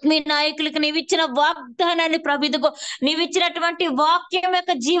ఆత్మీయ నాయకులకు నీవిచ్చిన వాగ్దానాన్ని ప్రభు ఇదిగో నీవిచ్చినటువంటి వాక్యం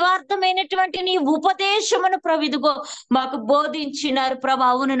యొక్క జీవార్థమైనటువంటి నీ ఉపదేశమును ప్రభు ఇదిగో మాకు బోధించినారు ప్రభ.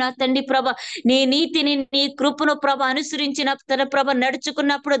 అవును నా తండ్రి ప్రభ నీ నీతిని నీ కృపను ప్రభ అనుసరించిన తన ప్రభ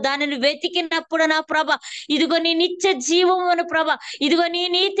నడుచుకున్నప్పుడు దానిని వెతికినప్పుడు నా ప్రభ ఇదిగో నీ నిత్య జీవమును ప్రభ ఇదిగో నీ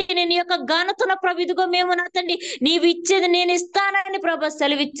నీతిని నీ యొక్క ఘనతను ప్రభ ఇదిగో మేము నా తండ్రి నీవిచ్చేది నేను ఇస్తానని ప్రభ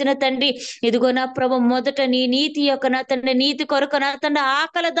సెలవిచ్చిన తండ్రి ఇదిగో నా ప్రభ మొదట నీ నీతి యొక్క నా తండ్రి నీతి కొరకు నా తండ్రి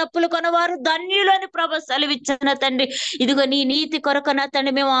ఆకలి దప్పులు కొనవారు ధన్యులని ప్రభ సెలవిచ్చిన తండ్రి ఇదిగో నీ నీతి కొరకు నా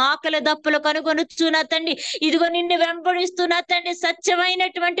తండ్రి మేము ఆకలి దప్పులు కనుగొనొచ్చు నా తండ్రి ఇదిగో నిన్ను వెంబడిస్తూ నా తండ్రి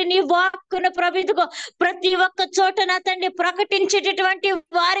సత్యమైనటువంటి నీ వాక్కును ప్రభ ఇదిగో ప్రతి ఒక్క చోట నా తండ్రి ప్రకటించేటటువంటి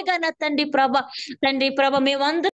వారిగా నా తండ్రి ప్రభ మేము